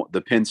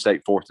Penn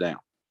State fourth down,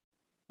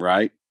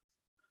 right?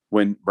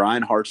 When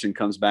Brian Hartson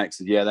comes back and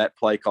says, yeah, that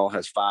play call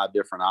has 5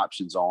 different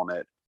options on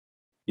it,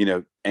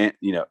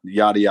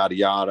 yada, yada,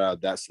 yada.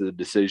 That's the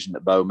decision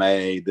that Bo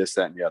made, this,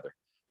 that, and the other.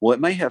 Well, it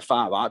may have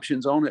 5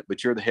 options on it,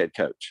 but you're the head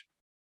coach.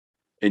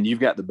 And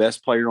you've got the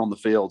best player on the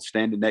field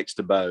standing next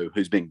to Bo,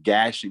 who's been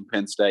gashing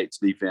Penn State's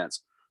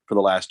defense for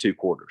the last 2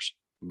 quarters.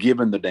 Give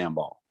him the damn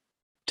ball.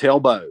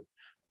 Tell Bo,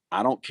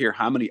 I don't care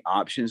how many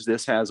options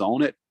this has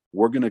on it.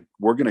 We're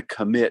gonna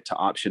commit to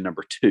option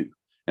number 2,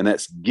 and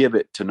that's give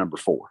it to number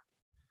 4.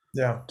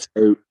 Yeah.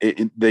 So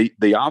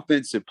the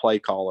offensive play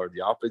caller,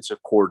 the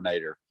offensive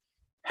coordinator,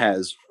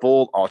 has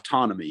full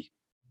autonomy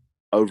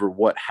over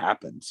what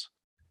happens.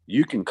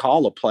 You can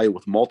call a play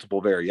with multiple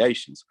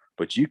variations,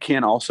 but you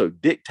can also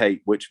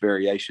dictate which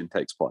variation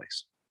takes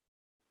place.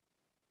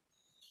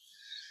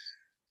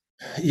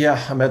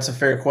 Yeah, I mean, that's a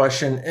fair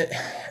question.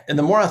 And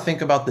the more I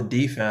think about the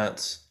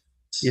defense,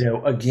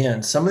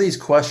 Again, some of these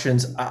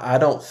questions, I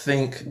don't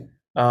think,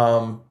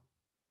 we'll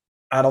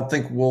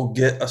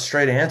get a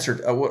straight answer.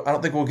 I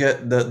don't think we'll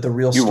get the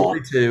real You story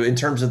won't. to in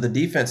terms of the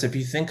defense. If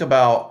you think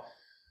about,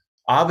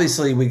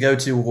 obviously, we go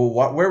to,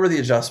 well, where were the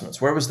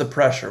adjustments? Where was the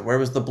pressure? Where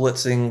was the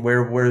blitzing?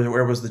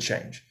 Where was the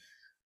change?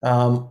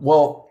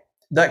 Well,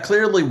 that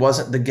clearly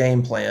wasn't the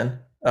game plan.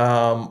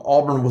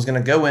 Auburn was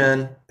going to go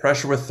in,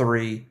 pressure with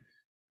 3,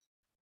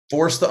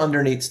 force the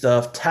underneath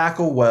stuff,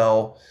 tackle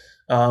well,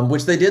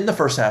 which they did in the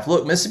first half.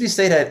 Look, Mississippi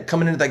State had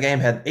coming into that game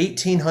had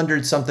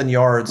 1,800 something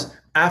yards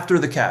after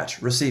the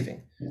catch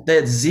receiving. They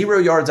had 0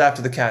 yards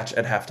after the catch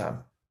at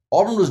halftime.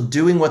 Auburn was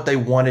doing what they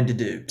wanted to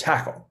do: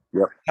 tackle,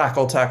 Yep.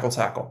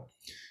 tackle.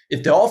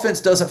 If the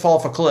offense doesn't fall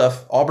off a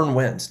cliff, Auburn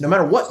wins. No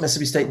matter what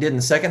Mississippi State did in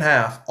the second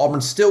half,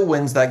 Auburn still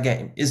wins that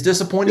game. As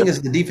disappointing as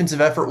the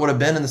defensive effort would have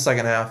been in the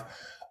second half,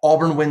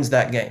 Auburn wins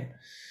that game.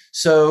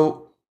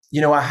 So,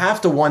 I have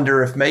to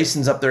wonder if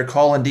Mason's up there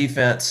calling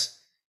defense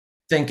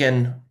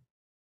thinking,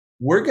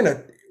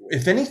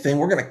 if anything,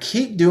 we're going to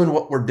keep doing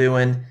what we're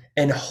doing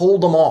and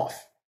hold them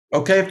off.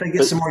 Okay, if they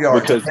get some more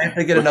yards. Okay, if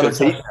they get another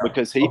touchdown.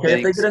 If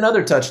they get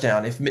another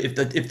touchdown. If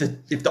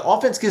the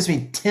offense gives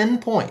me 10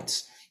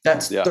 points,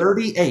 that's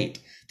 38.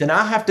 Then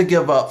I have to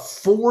give up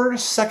 4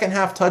 second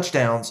half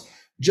touchdowns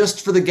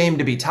just for the game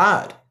to be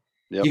tied.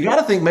 Yep. You got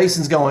to think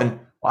Mason's going,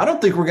 well, I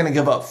don't think we're going to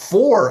give up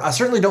 4. I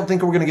certainly don't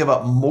think we're going to give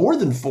up more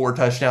than 4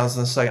 touchdowns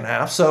in the second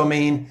half. So,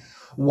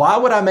 why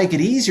would I make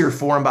it easier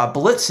for him by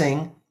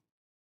blitzing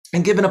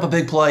and giving up a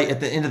big play at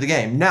the end of the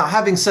game? Now,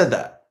 having said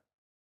that,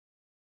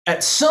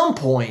 at some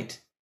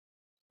point,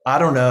 I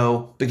don't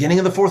know, beginning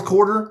of the fourth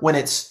quarter, when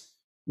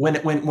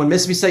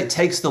Mississippi State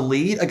takes the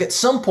lead, like at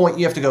some point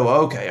you have to go,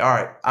 okay, all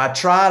right, I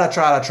tried.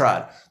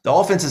 The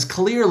offense has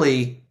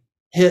clearly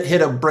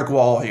hit a brick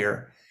wall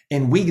here,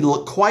 and we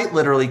quite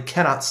literally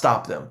cannot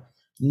stop them.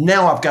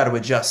 Now I've got to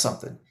adjust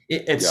something.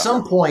 At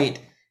some point,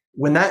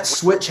 when that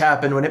switch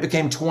happened, when it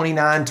became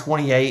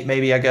 29-28,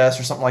 maybe, I guess,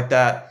 or something like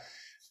that,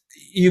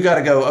 you got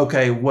to go,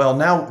 okay, well,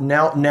 now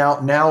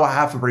I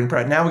have to bring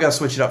pressure. Now we got to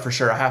switch it up for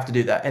sure. I have to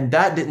do that. And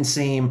that didn't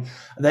seem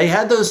 – they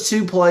had those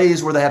 2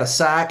 plays where they had a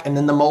sack and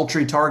then the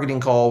Moultrie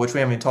targeting call, which we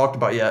haven't even talked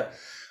about yet.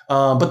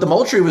 But the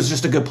Moultrie was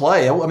just a good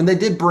play. They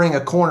did bring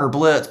a corner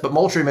blitz, but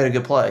Moultrie made a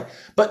good play.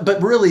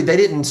 But really, they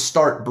didn't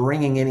start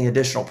bringing any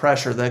additional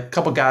pressure. The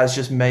couple guys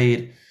just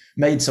made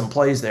some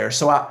plays there.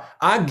 So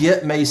I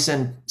get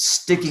Mason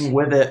sticking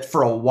with it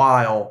for a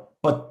while,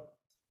 but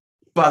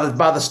by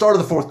the start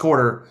of the fourth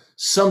quarter,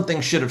 something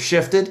should have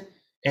shifted,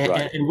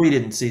 and we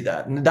didn't see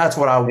that. And that's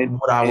what I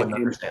wouldn't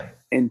understand.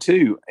 And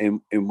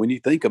when you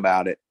think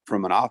about it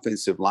from an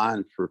offensive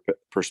line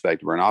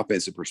perspective or an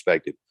offensive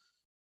perspective,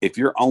 if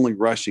you're only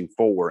rushing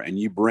 4 and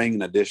you bring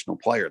an additional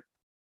player,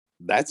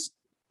 that's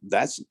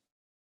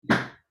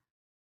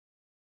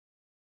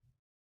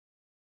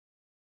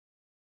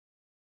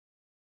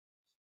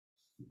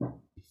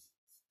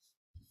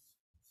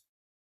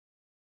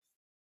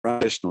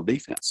additional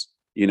defense,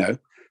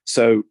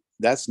 so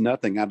that's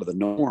nothing out of the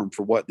norm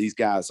for what these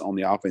guys on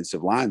the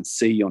offensive line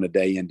see on a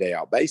day in, day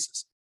out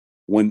basis.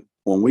 When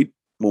we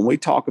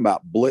talk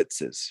about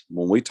blitzes,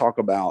 when we talk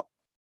about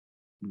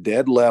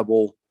dead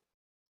level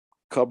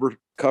cover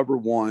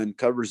 1,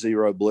 cover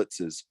 0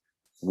 blitzes,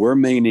 we're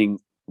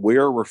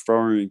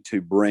referring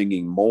to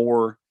bringing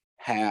more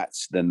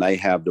hats than they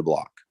have to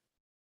block.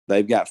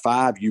 They've got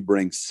 5, you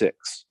bring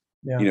 6.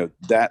 Yeah.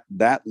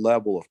 That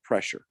level of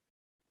pressure.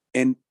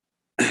 And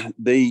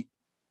again,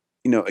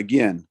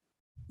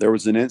 there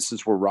was an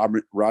instance where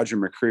Roger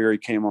McCreary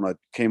came on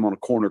a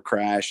corner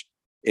crash.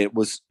 It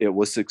was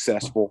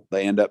successful.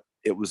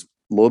 It was a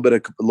little bit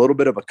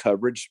of a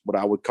coverage, what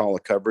I would call a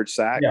coverage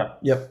sack. Yeah.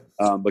 Yep.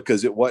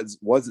 Because it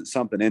wasn't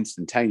something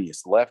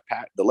instantaneous. The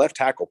left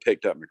tackle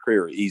picked up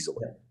McCreary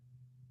easily.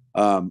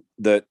 Yeah.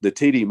 The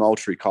TD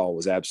Moultrie call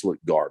was absolute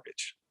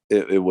garbage.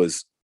 It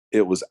was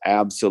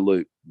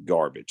absolute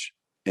garbage,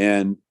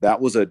 and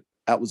that was a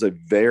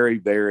very,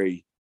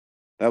 very.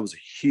 That was a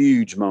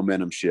huge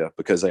momentum shift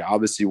because they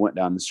obviously went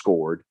down and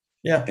scored.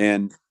 Yeah.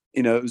 And,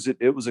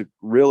 it was a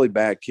really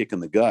bad kick in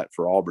the gut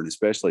for Auburn,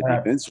 especially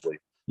defensively.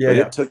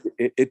 Yeah. But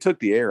it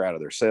took the air out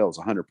of their sails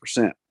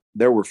 100%.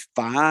 There were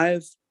 5,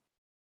 if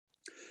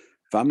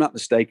I'm not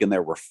mistaken,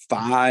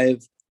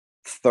 5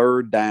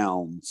 third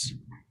downs,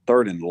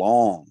 third and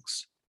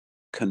longs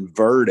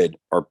converted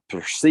or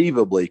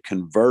perceivably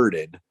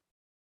converted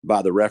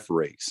by the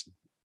referees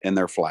and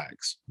their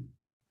flags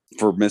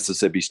for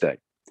Mississippi State.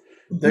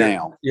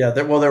 There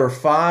were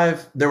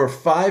 5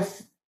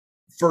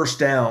 first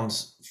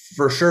downs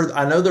for sure.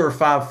 I know there were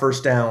 5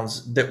 first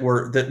downs that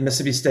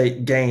Mississippi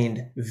State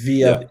gained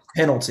via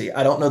penalty.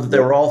 I don't know that they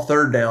were all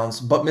third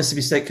downs, but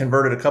Mississippi State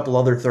converted a couple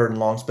other third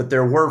and longs. But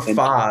there were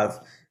 5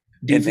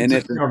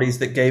 defensive penalties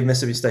that gave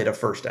Mississippi State a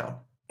first down.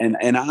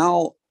 And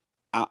I'll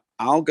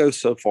go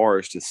so far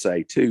as to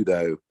say too,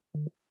 though,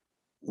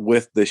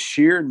 with the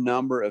sheer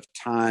number of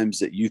times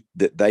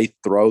that they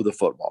throw the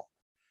football,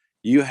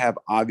 you have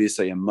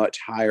obviously a much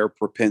higher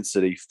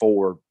propensity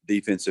for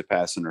defensive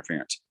pass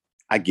interference.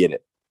 I get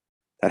it.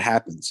 That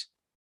happens.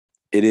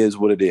 it is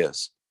what it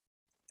is.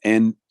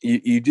 And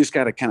you just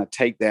got to kind of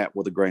take that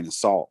with a grain of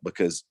salt,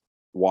 because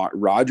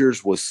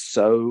Rodgers was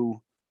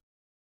so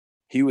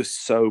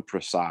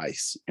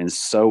precise and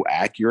so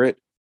accurate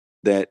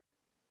that,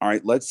 all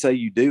right, let's say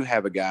you do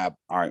have a guy,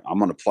 all right, I'm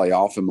going to play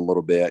off him a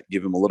little bit,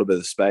 give him a little bit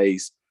of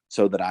space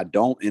so that I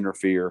don't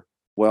interfere.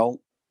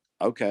 Well,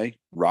 okay,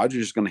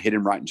 Rodgers is going to hit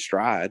him right in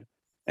stride,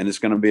 and it's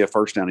going to be a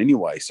first down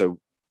anyway. So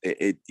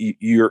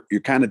you're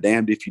kind of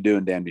damned if you do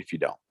and damned if you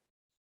don't.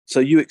 So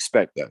you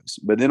expect those.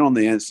 But then on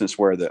the instance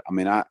where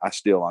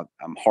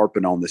I'm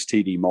harping on this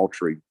TD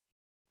Moultrie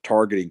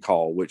targeting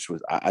call, which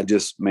was,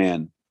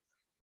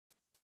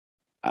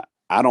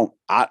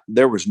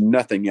 there was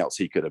nothing else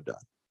he could have done.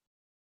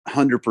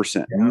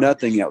 100%,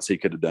 nothing else he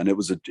could have done. It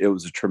was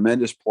a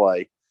tremendous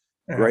play,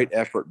 great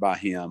effort by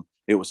him.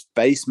 It was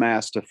face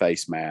mask to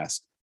face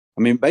mask.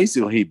 I mean,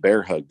 basically he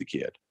bear hugged the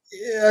kid.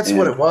 Yeah, that's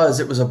what it was.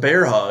 It was a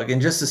bear hug.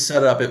 And just to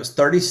set up, it was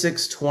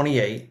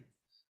 36-28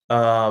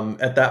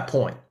 at that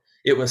point.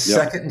 It was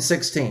 2nd and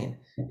 16.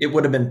 It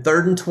would have been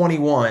 3rd and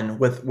 21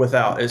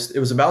 without. It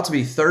was about to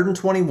be 3rd and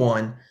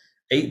 21,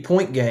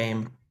 8-point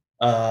game.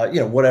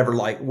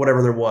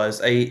 Whatever there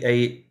was,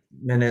 8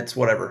 minutes,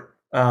 whatever.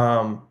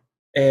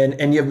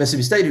 And you have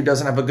Mississippi State, who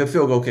doesn't have a good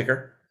field goal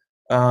kicker.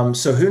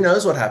 So who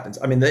knows what happens?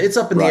 I mean, it's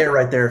up in the air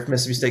right there if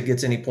Mississippi State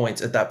gets any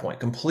points at that point.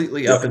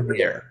 Completely up in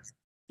the air.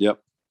 Yep.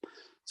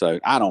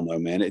 So I don't know,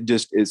 man. It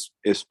just is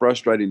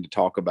frustrating to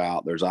talk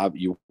about.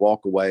 You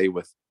walk away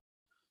with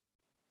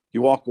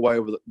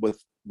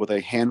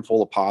a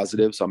handful of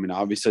positives. I mean,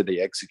 obviously they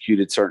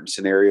executed certain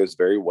scenarios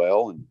very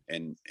well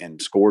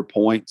and scored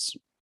points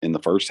in the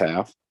first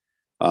half.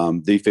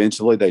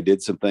 Defensively, they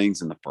did some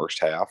things in the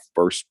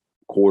first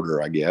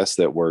quarter, I guess,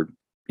 that were,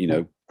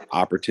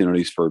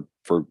 opportunities for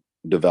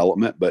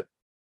development. But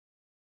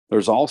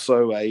there's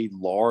also a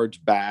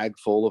large bag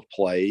full of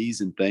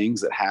plays and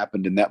things that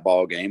happened in that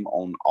ball game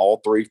on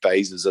all three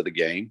phases of the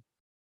game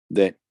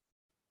that,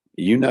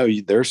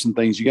 there's some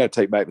things you got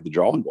to take back to the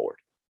drawing board.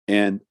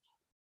 And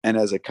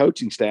as a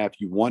coaching staff,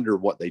 you wonder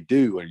what they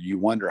do, or you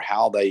wonder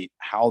how they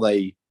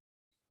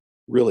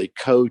really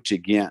coach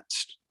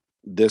against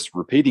this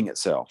repeating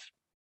itself.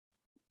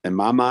 In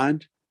my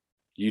mind,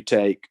 you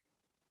take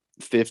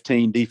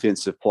 15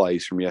 defensive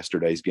plays from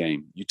yesterday's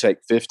game. You take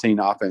 15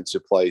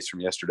 offensive plays from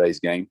yesterday's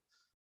game.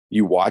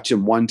 You watch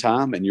them one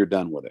time and you're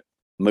done with it.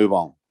 Move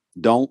on.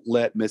 Don't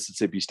let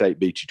Mississippi State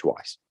beat you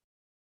twice.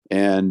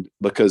 And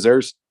because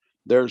there's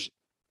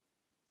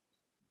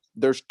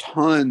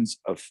tons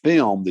of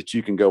film that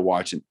you can go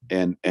watch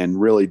and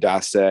really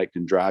dissect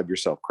and drive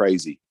yourself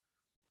crazy.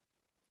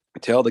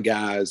 Tell the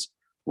guys,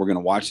 we're going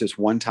to watch this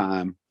one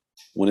time.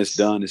 When it's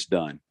done, it's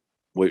done.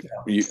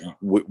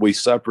 We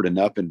suffered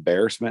enough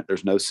embarrassment.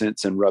 There's no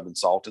sense in rubbing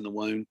salt in the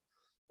wound.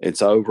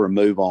 It's over and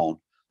move on.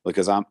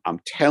 Because I'm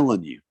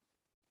telling you,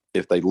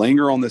 if they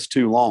linger on this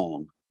too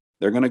long,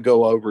 they're going to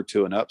go over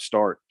to an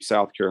upstart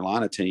South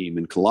Carolina team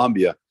in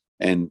Columbia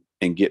and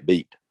get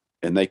beat.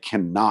 And they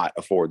cannot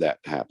afford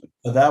that to happen.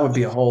 But that would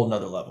be a whole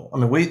nother level. I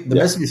mean,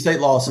 Mississippi State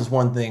loss is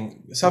one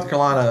thing. South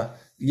Carolina,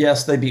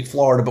 yes, they beat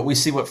Florida, but we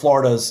see what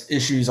Florida's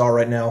issues are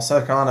right now.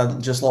 South Carolina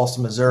just lost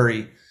to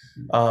Missouri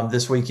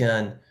this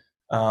weekend.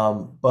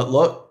 But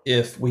look,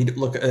 if we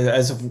look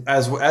as of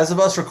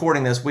us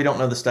recording this, we don't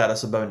know the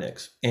status of Bo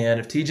Nix.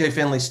 And if TJ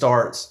Finley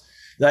starts,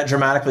 that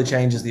dramatically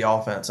changes the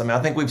offense. I mean,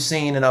 I think we've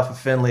seen enough of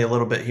Finley a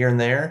little bit here and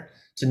there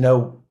to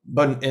know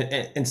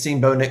and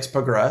seen Bo Nix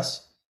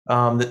progress.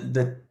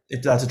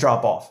 That's a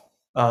drop off.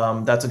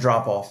 That's a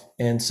drop off.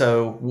 And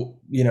so,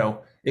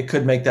 it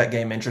could make that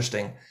game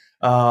interesting.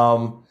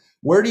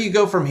 Where do you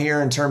go from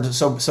here in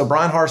terms of, so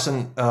Brian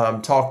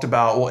Harsin talked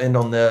about, we'll end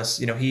on this,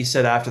 he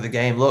said after the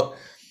game, look,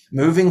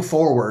 moving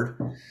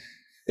forward,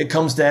 it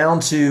comes down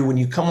to when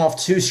you come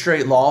off 2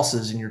 straight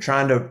losses and you're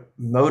trying to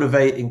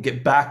motivate and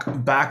get back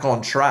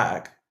on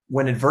track,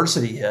 when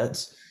adversity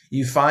hits,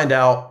 you find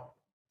out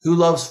who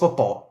loves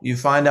football. You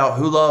find out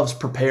who loves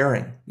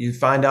preparing. You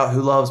find out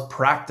who loves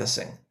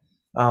practicing.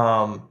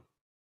 And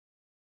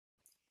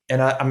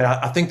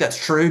I think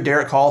that's true.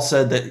 Derek Hall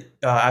said that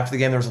after the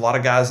game, there was a lot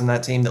of guys in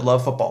that team that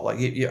love football. Like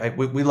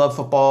we love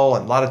football,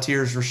 and a lot of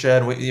tears were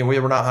shed. We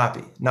were not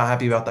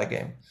happy about that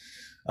game.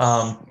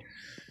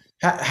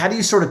 How do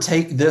you sort of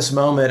take this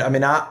moment? I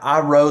mean, I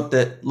wrote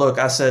that. Look,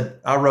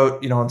 I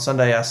wrote on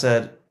Sunday. I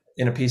said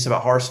in a piece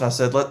about Harsin, I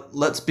said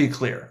let's be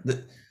clear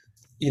that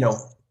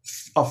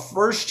a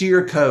first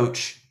year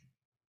coach,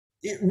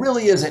 it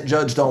really isn't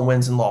judged on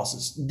wins and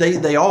losses.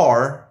 They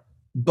are.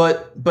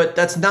 But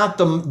that's not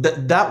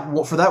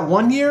that for that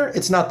 1 year,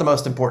 it's not the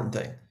most important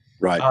thing.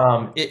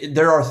 Right.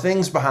 There are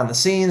things behind the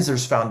scenes.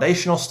 There's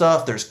foundational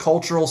stuff. There's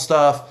cultural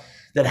stuff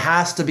that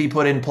has to be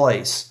put in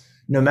place,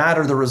 no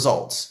matter the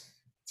results,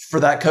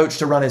 for that coach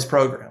to run his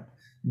program.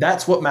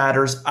 That's what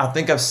matters. I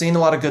think I've seen a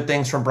lot of good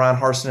things from Brian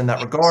Harsin in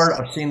that regard.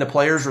 I've seen the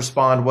players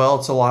respond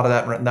well to a lot of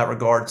that in that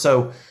regard.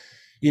 So,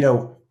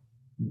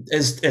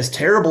 as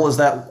terrible as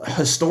that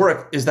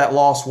historic as that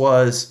loss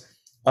was,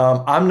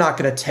 I'm not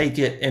going to take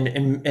it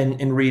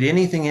and read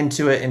anything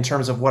into it in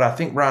terms of what I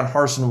think Brian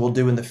Harsin will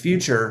do in the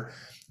future.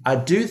 I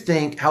do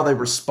think how they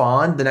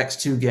respond the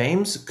next two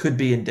games could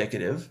be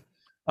indicative.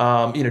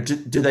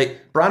 Do they?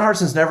 Brian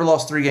Harsin's never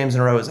lost 3 games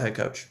in a row as a head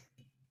coach.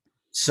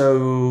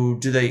 So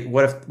do they?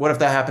 What if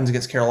that happens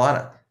against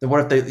Carolina? Then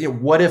what if they?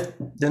 What if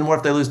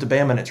they lose to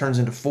Bama and it turns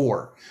into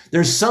 4?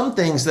 There's some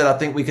things that I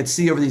think we could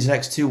see over these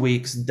next 2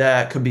 weeks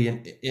that could be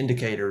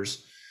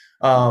indicators.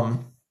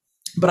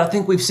 But I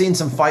think we've seen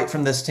some fight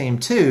from this team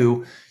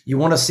too. You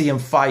want to see them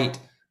fight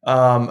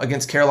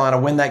against Carolina,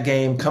 win that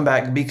game, come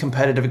back, be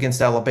competitive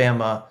against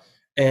Alabama,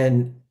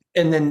 and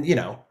then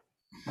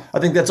I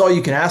think that's all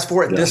you can ask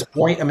for at this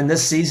point. I mean,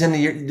 this season,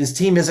 this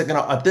team isn't going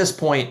to. At this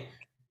point,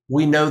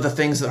 we know the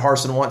things that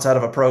Harsin wants out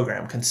of a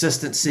program: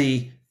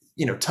 consistency,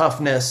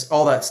 toughness,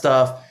 all that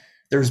stuff.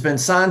 There's been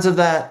signs of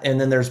that,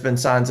 and then there's been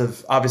signs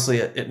of obviously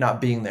it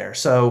not being there.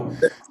 So,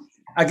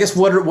 I guess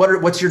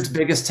what's your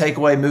biggest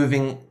takeaway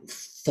moving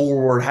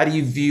forward? How do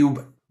you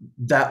view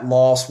that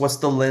loss? What's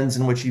the lens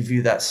in which you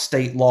view that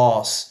state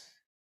loss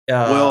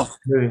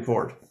moving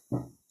forward?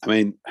 I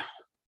mean,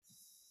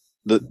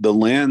 the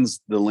lens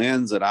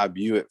that I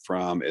view it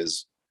from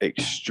is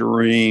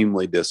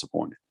extremely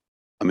disappointing.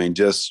 I mean,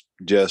 just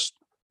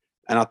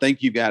and I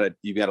think you got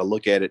to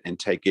look at it and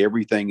take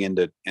everything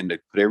into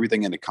put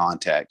everything into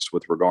context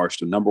with regards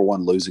to, number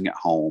one, losing at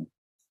home.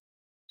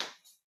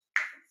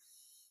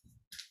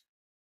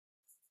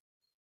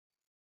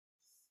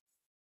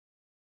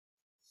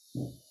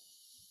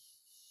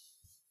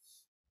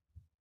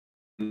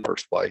 In the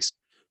first place.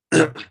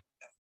 and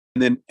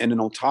then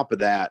on top of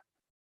that,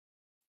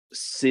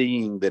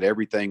 seeing that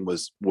everything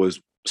was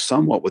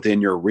somewhat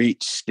within your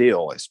reach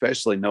still,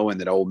 especially knowing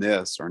that Ole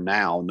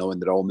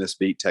Miss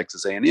beat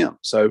Texas A&M.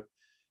 So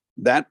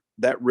that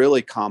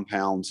really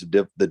compounds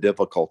the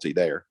difficulty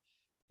there.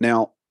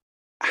 Now,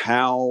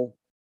 how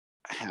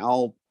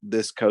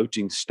this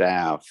coaching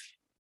staff,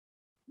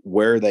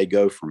 where they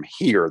go from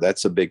here,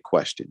 that's a big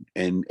question.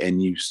 And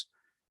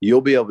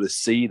you'll be able to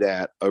see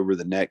that over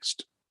the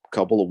next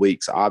couple of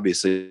weeks,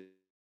 obviously,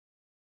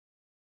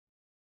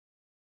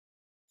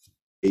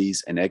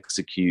 and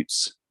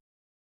executes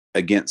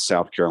against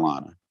South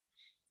Carolina.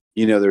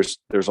 There's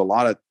a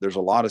lot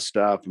of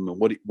stuff. I mean,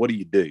 what do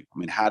you do? I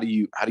mean, how do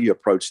you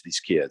approach these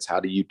kids? How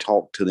do you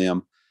talk to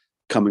them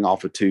coming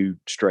off of 2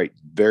 straight,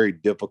 very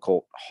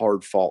difficult,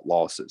 hard fought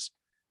losses?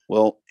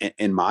 Well,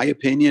 in my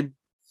opinion,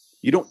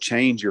 you don't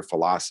change your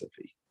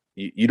philosophy.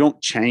 You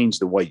don't change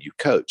the way you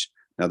coach.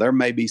 Now, there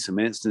may be some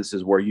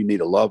instances where you need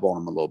to love on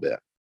them a little bit.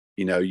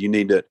 You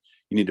need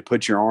to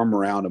put your arm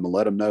around them and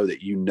let them know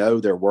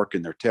that they're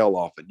working their tail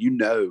off,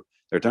 and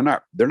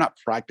they're not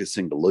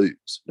practicing to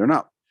lose.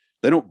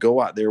 They don't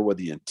go out there with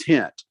the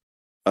intent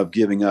of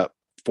giving up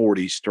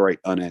 40 straight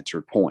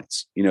unanswered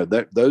points.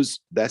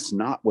 That's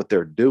not what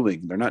they're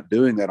doing. They're not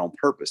doing that on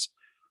purpose.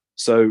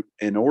 So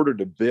in order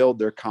to build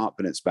their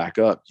confidence back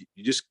up,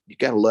 you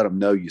got to let them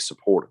know you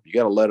support them. You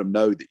got to let them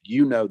know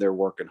that they're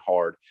working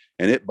hard,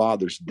 and it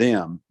bothers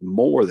them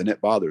more than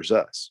it bothers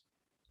us.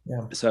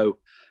 Yeah. So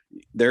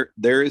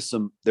there's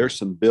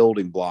some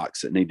building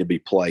blocks that need to be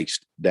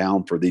placed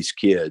down for these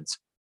kids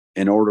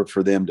in order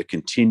for them to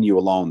continue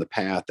along the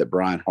path that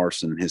Brian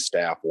Harsin and his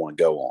staff want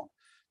to go on.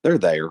 They're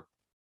there.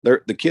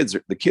 The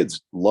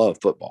kids love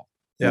football.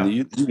 Yeah. And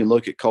you can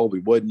look at Colby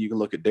Wooden, you can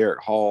look at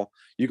Derek Hall,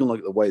 you can look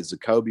at the way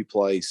Zacoby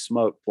plays,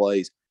 Smoke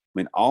plays. I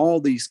mean, all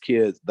these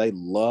kids, they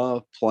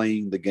love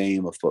playing the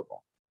game of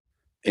football.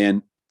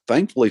 And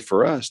thankfully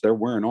for us, they're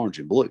wearing orange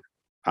and blue.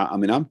 I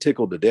mean, I'm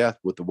tickled to death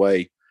with the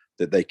way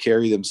that they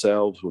carry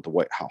themselves, with the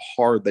way how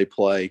hard they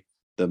play,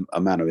 the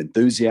amount of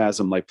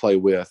enthusiasm they play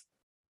with.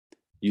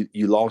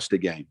 You lost a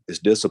game. It's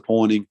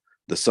disappointing.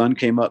 The sun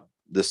came up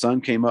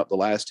the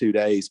last 2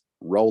 days.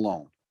 Roll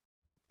on.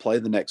 Play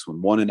the next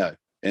one, 1-0.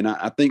 And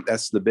I think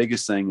that's the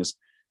biggest thing is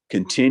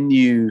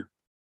continue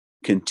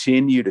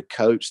to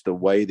coach the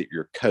way that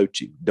you're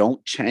coaching.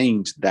 Don't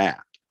change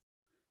that,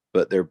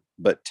 but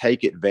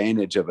take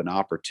advantage of an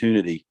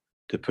opportunity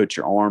to put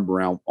your arm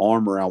around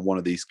one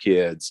of these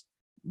kids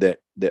that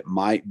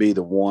might be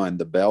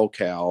the bell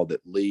cow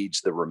that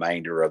leads the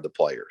remainder of the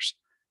players,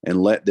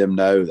 and let them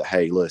know that,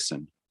 hey,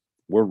 listen,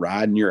 we're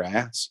riding your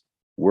ass.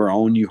 We're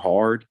on you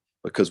hard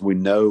because we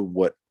know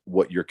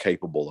what you're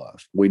capable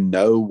of. We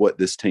know what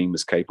this team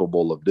is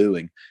capable of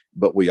doing,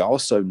 but we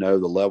also know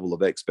the level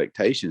of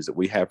expectations that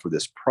we have for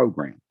this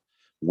program.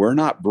 We're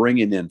not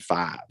bringing in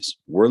 5s.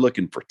 We're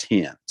looking for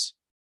 10s.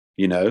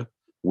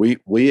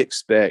 We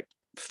expect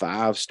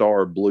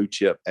 5-star blue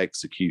chip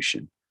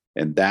execution.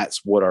 And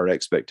that's what our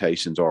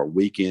expectations are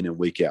week in and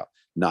week out,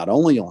 not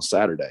only on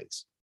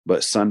Saturdays,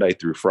 but Sunday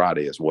through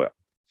Friday as well.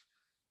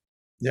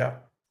 Yeah,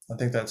 I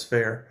think that's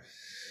fair.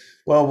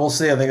 Well, we'll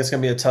see. I think it's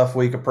going to be a tough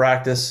week of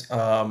practice.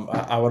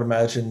 I would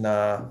imagine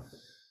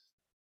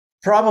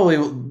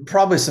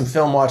probably some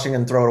film watching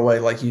and throw it away,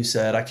 like you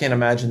said. I can't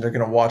imagine they're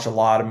going to watch a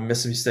lot. I mean,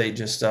 Mississippi State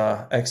just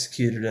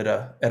executed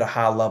at a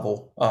high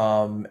level.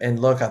 And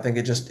look, I think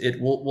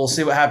we'll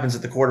see what happens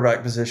at the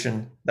quarterback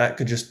position. That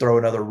could just throw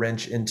another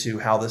wrench into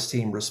how this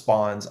team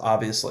responds,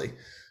 obviously.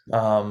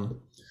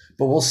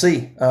 But we'll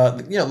see.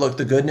 Look,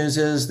 the good news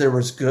is there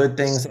was good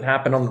things that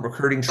happened on the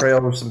recruiting trail.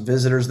 There were some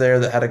visitors there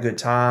that had a good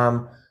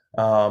time.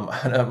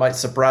 And it might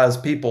surprise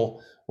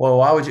people. Well,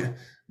 why would you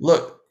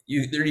look?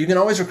 You can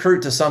always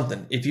recruit to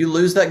something. If you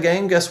lose that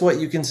game, guess what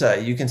you can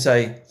say? You can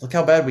say, "Look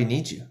how bad we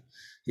need you,"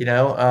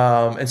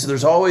 And so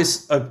there's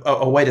always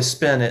a way to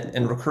spin it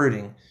in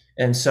recruiting.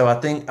 And so I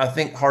think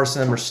Harsin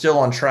and them are still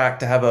on track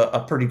to have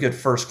a pretty good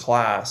first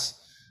class.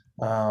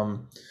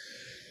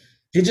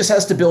 He just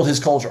has to build his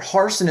culture.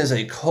 Harsin is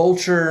a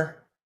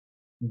culture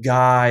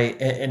guy,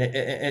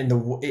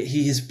 and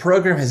his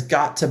program has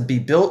got to be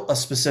built a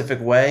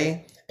specific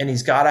way, and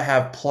he's got to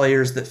have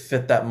players that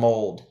fit that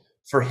mold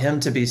for him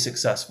to be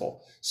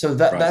successful. So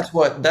that's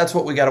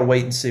what we got to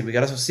wait and see. We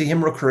got to see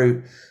him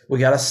recruit. We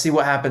got to see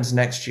what happens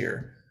next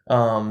year.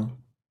 I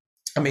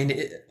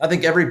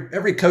think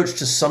every coach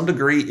to some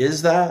degree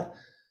is that,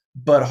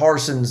 but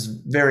Harsin's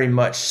very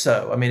much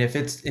so. I mean,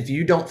 if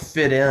you don't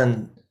fit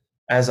in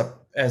as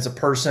a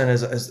person,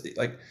 as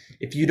like,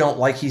 if you don't,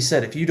 like he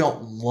said, if you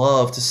don't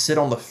love to sit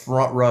on the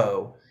front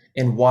row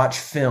and watch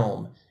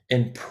film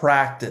and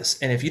practice,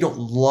 and if you don't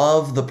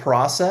love the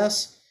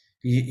process,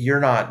 you're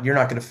not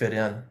going to fit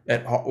in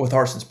with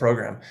Harsin's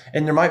program.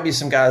 And there might be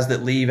some guys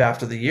that leave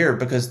after the year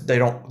because they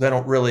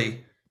don't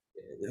really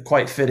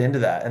quite fit into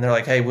that, and they're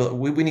like, hey,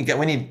 we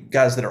need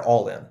guys that are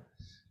all in.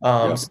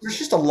 So there's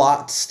just a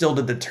lot still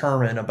to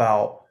determine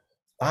about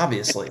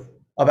Harsin,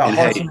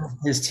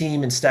 his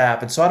team and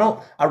staff. And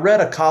so I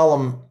read a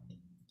column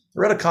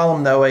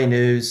in the OA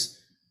News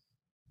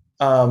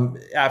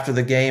after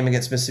the game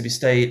against Mississippi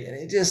State, and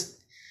it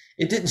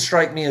didn't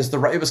strike me as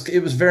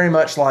it was very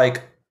much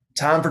like,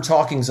 time for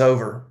talking's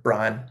over,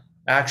 Brian.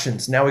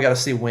 Actions. Now we got to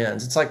see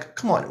wins. It's like,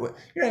 come on,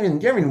 you're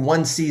not even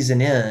one season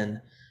in.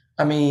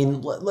 I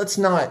mean, let's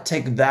not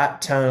take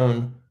that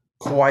tone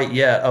quite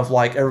yet of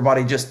like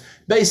everybody just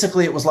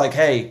basically, it was like,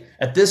 hey,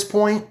 at this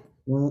point,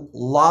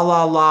 la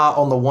la la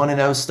on the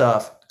 1-0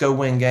 stuff, go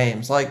win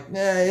games. Like,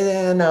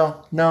 we're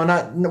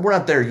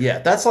not there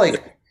yet. That's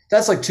like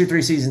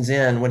 2-3 seasons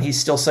in when he's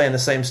still saying the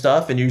same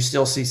stuff and you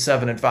still see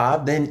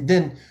 7-5.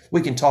 Then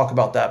we can talk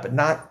about that, but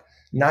not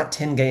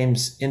 10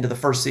 games into the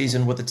first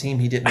season with a team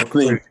he didn't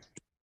recruit.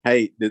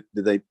 Hey, did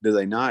they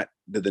not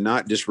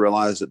just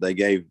realize that they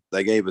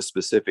gave a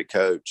specific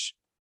coach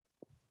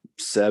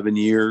 7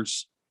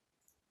 years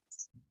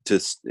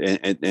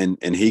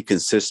and he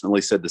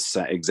consistently said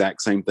the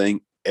exact same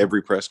thing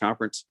every press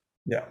conference?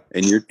 Yeah.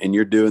 And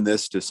you're doing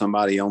this to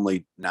somebody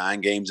only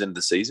 9 games into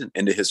the season,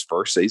 into his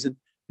first season.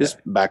 Just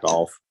back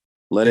off.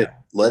 Let it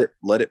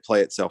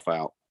play itself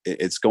out. It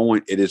is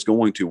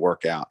going to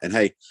work out. And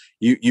hey,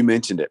 you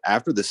mentioned it.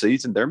 After the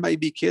season, there may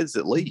be kids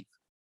that leave.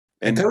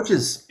 And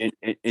coaches.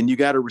 And you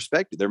got to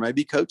respect it. There may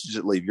be coaches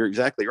that leave. You're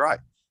exactly right.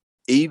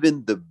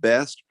 Even the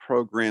best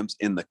programs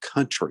in the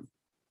country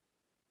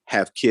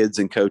have kids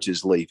and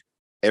coaches leave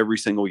every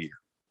single year.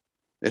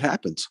 It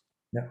happens.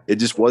 Yeah.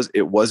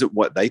 It wasn't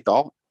what they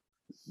thought.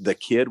 The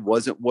kid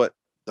wasn't what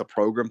the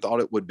program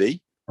thought it would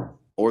be,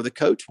 or the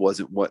coach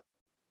wasn't what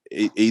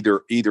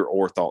either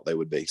or thought they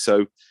would be.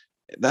 So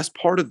that's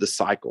part of the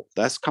cycle.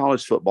 That's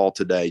college football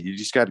today. You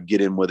just got to get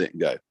in with it and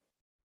go.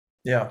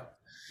 Yeah.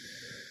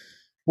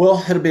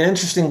 Well, it'll be an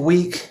interesting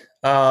week.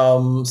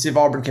 See if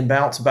Auburn can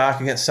bounce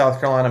back against South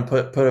Carolina and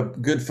put a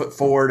good foot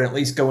forward and at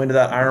least go into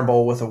that Iron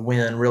Bowl with a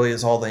win. Really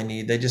is all they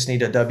need. They just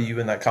need a W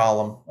in that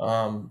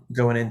column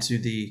going into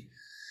the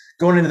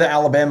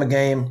Alabama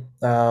game.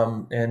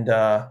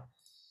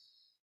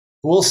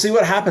 We'll see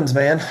what happens,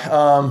 man.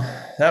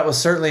 That was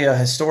certainly a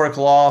historic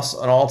loss,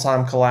 an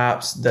all-time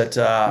collapse that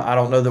I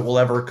don't know that we'll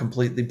ever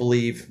completely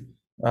believe.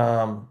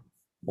 We'll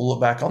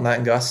look back on that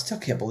and go, I still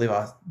can't believe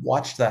I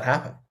watched that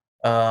happen.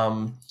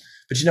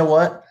 But you know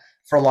what?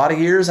 For a lot of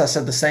years, I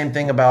said the same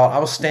thing I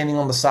was standing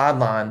on the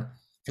sideline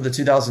for the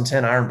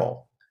 2010 Iron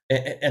Bowl.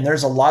 And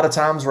there's a lot of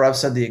times where I've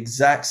said the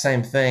exact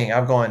same thing.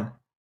 I've gone,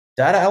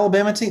 that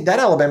Alabama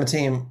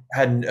team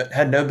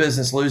had no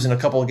business losing a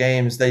couple of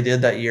games they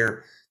did that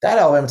year. That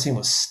Alabama team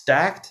was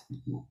stacked,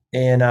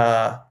 and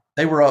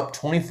they were up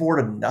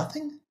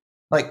 24-0.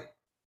 Like,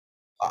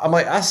 I'm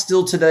like, I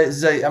still today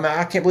say, I mean,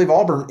 I can't believe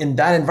Auburn in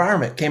that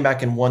environment came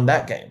back and won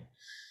that game.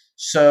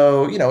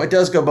 So, it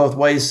does go both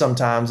ways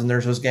sometimes, and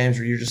there's those games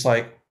where you're just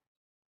like,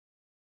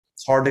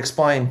 it's hard to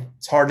explain.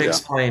 It's hard to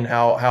explain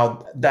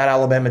how that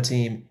Alabama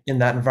team in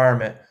that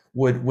environment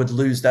would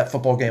lose that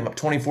football game up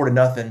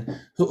 24-0.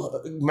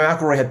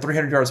 McElroy had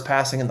 300 yards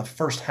passing in the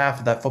first half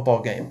of that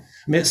football game.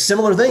 I mean, it's a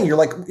similar thing. You're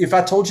like, if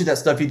I told you that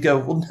stuff, you'd go,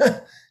 well,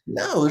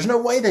 no, there's no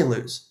way they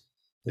lose.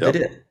 But they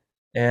did.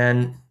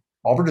 And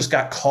Auburn just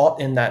got caught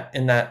in that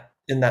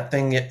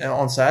thing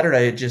on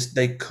Saturday.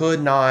 They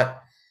couldn't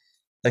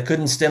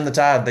stem the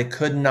tide. They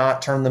could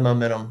not turn the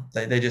momentum.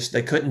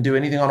 They couldn't do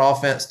anything on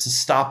offense to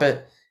stop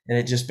it. And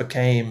it just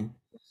became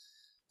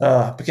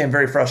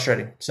very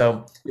frustrating.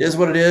 So it is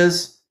what it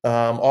is.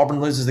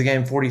 Auburn loses the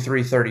game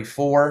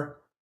 43-34.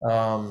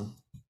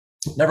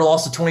 Never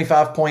lost a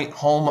 25-point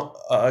home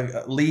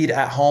lead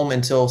at home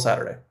until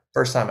Saturday.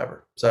 First time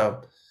ever.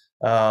 So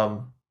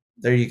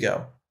there you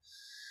go.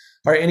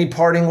 All right, any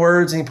parting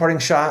words, any parting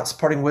shots,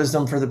 parting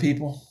wisdom for the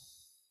people?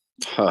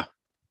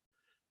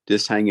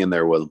 Just hang in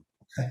there with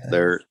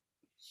them.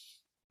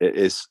 It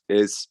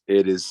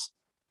is.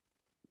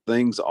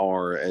 Things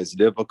are as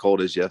difficult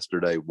as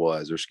yesterday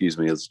was, or excuse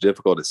me, as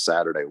difficult as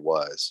Saturday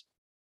was.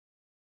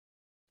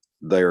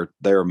 They're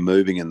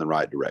moving in the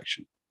right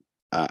direction.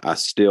 I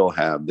still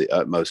have the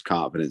utmost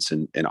confidence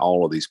in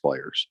all of these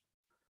players.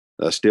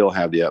 I still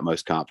have the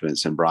utmost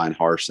confidence in Brian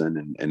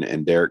Harsin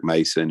and Derek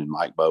Mason and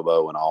Mike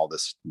Bobo and all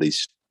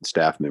these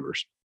staff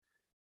members.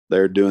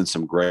 They're doing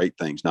some great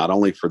things, not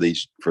only for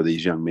these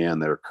young men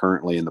that are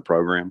currently in the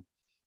program,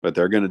 but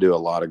they're going to do a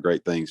lot of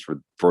great things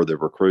for the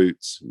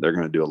recruits. They're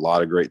going to do a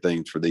lot of great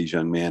things for these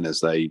young men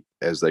as they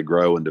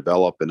grow and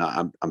develop. And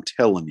I'm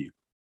telling you,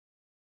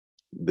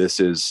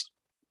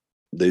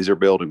 these are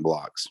building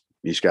blocks.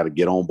 You just got to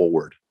get on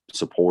board,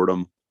 support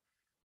them.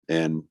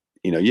 And,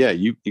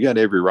 you got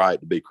every right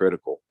to be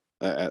critical.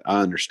 I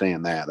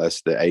understand that.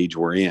 That's the age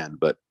we're in.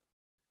 But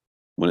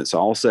when it's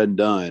all said and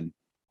done,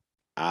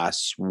 I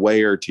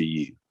swear to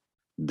you,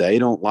 they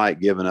don't like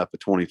giving up a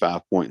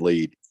 25-point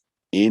lead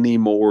any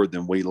more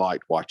than we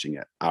liked watching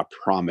it. I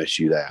promise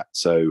you that.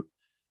 So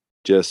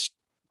just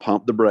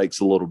pump the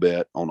brakes a little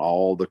bit on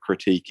all the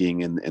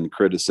critiquing and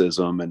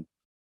criticism and,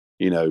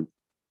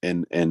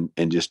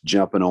 and just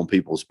jumping on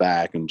people's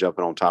back and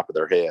jumping on top of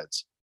their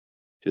heads.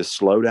 Just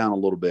slow down a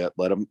little bit.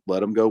 Let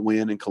them go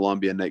win in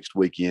Columbia next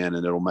weekend,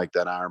 and it'll make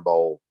that Iron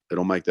Bowl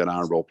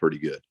pretty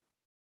good.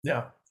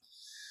 Yeah.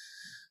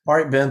 All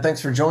right, Ben,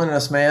 thanks for joining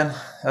us, man.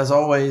 As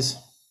always.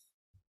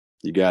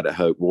 You got it,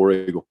 Hope. War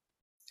Eagle.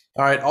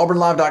 All right,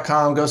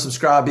 auburnlive.com. Go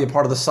subscribe, be a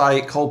part of the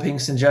site. Cole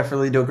Pinkston, Jeffrey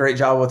Lee do a great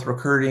job with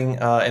recruiting,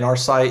 and our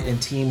site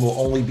and team will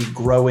only be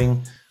growing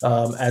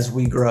as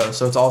we grow.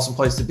 So it's an awesome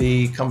place to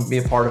be. Come be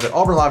a part of it.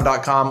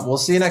 auburnlive.com. We'll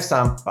see you next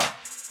time. Bye.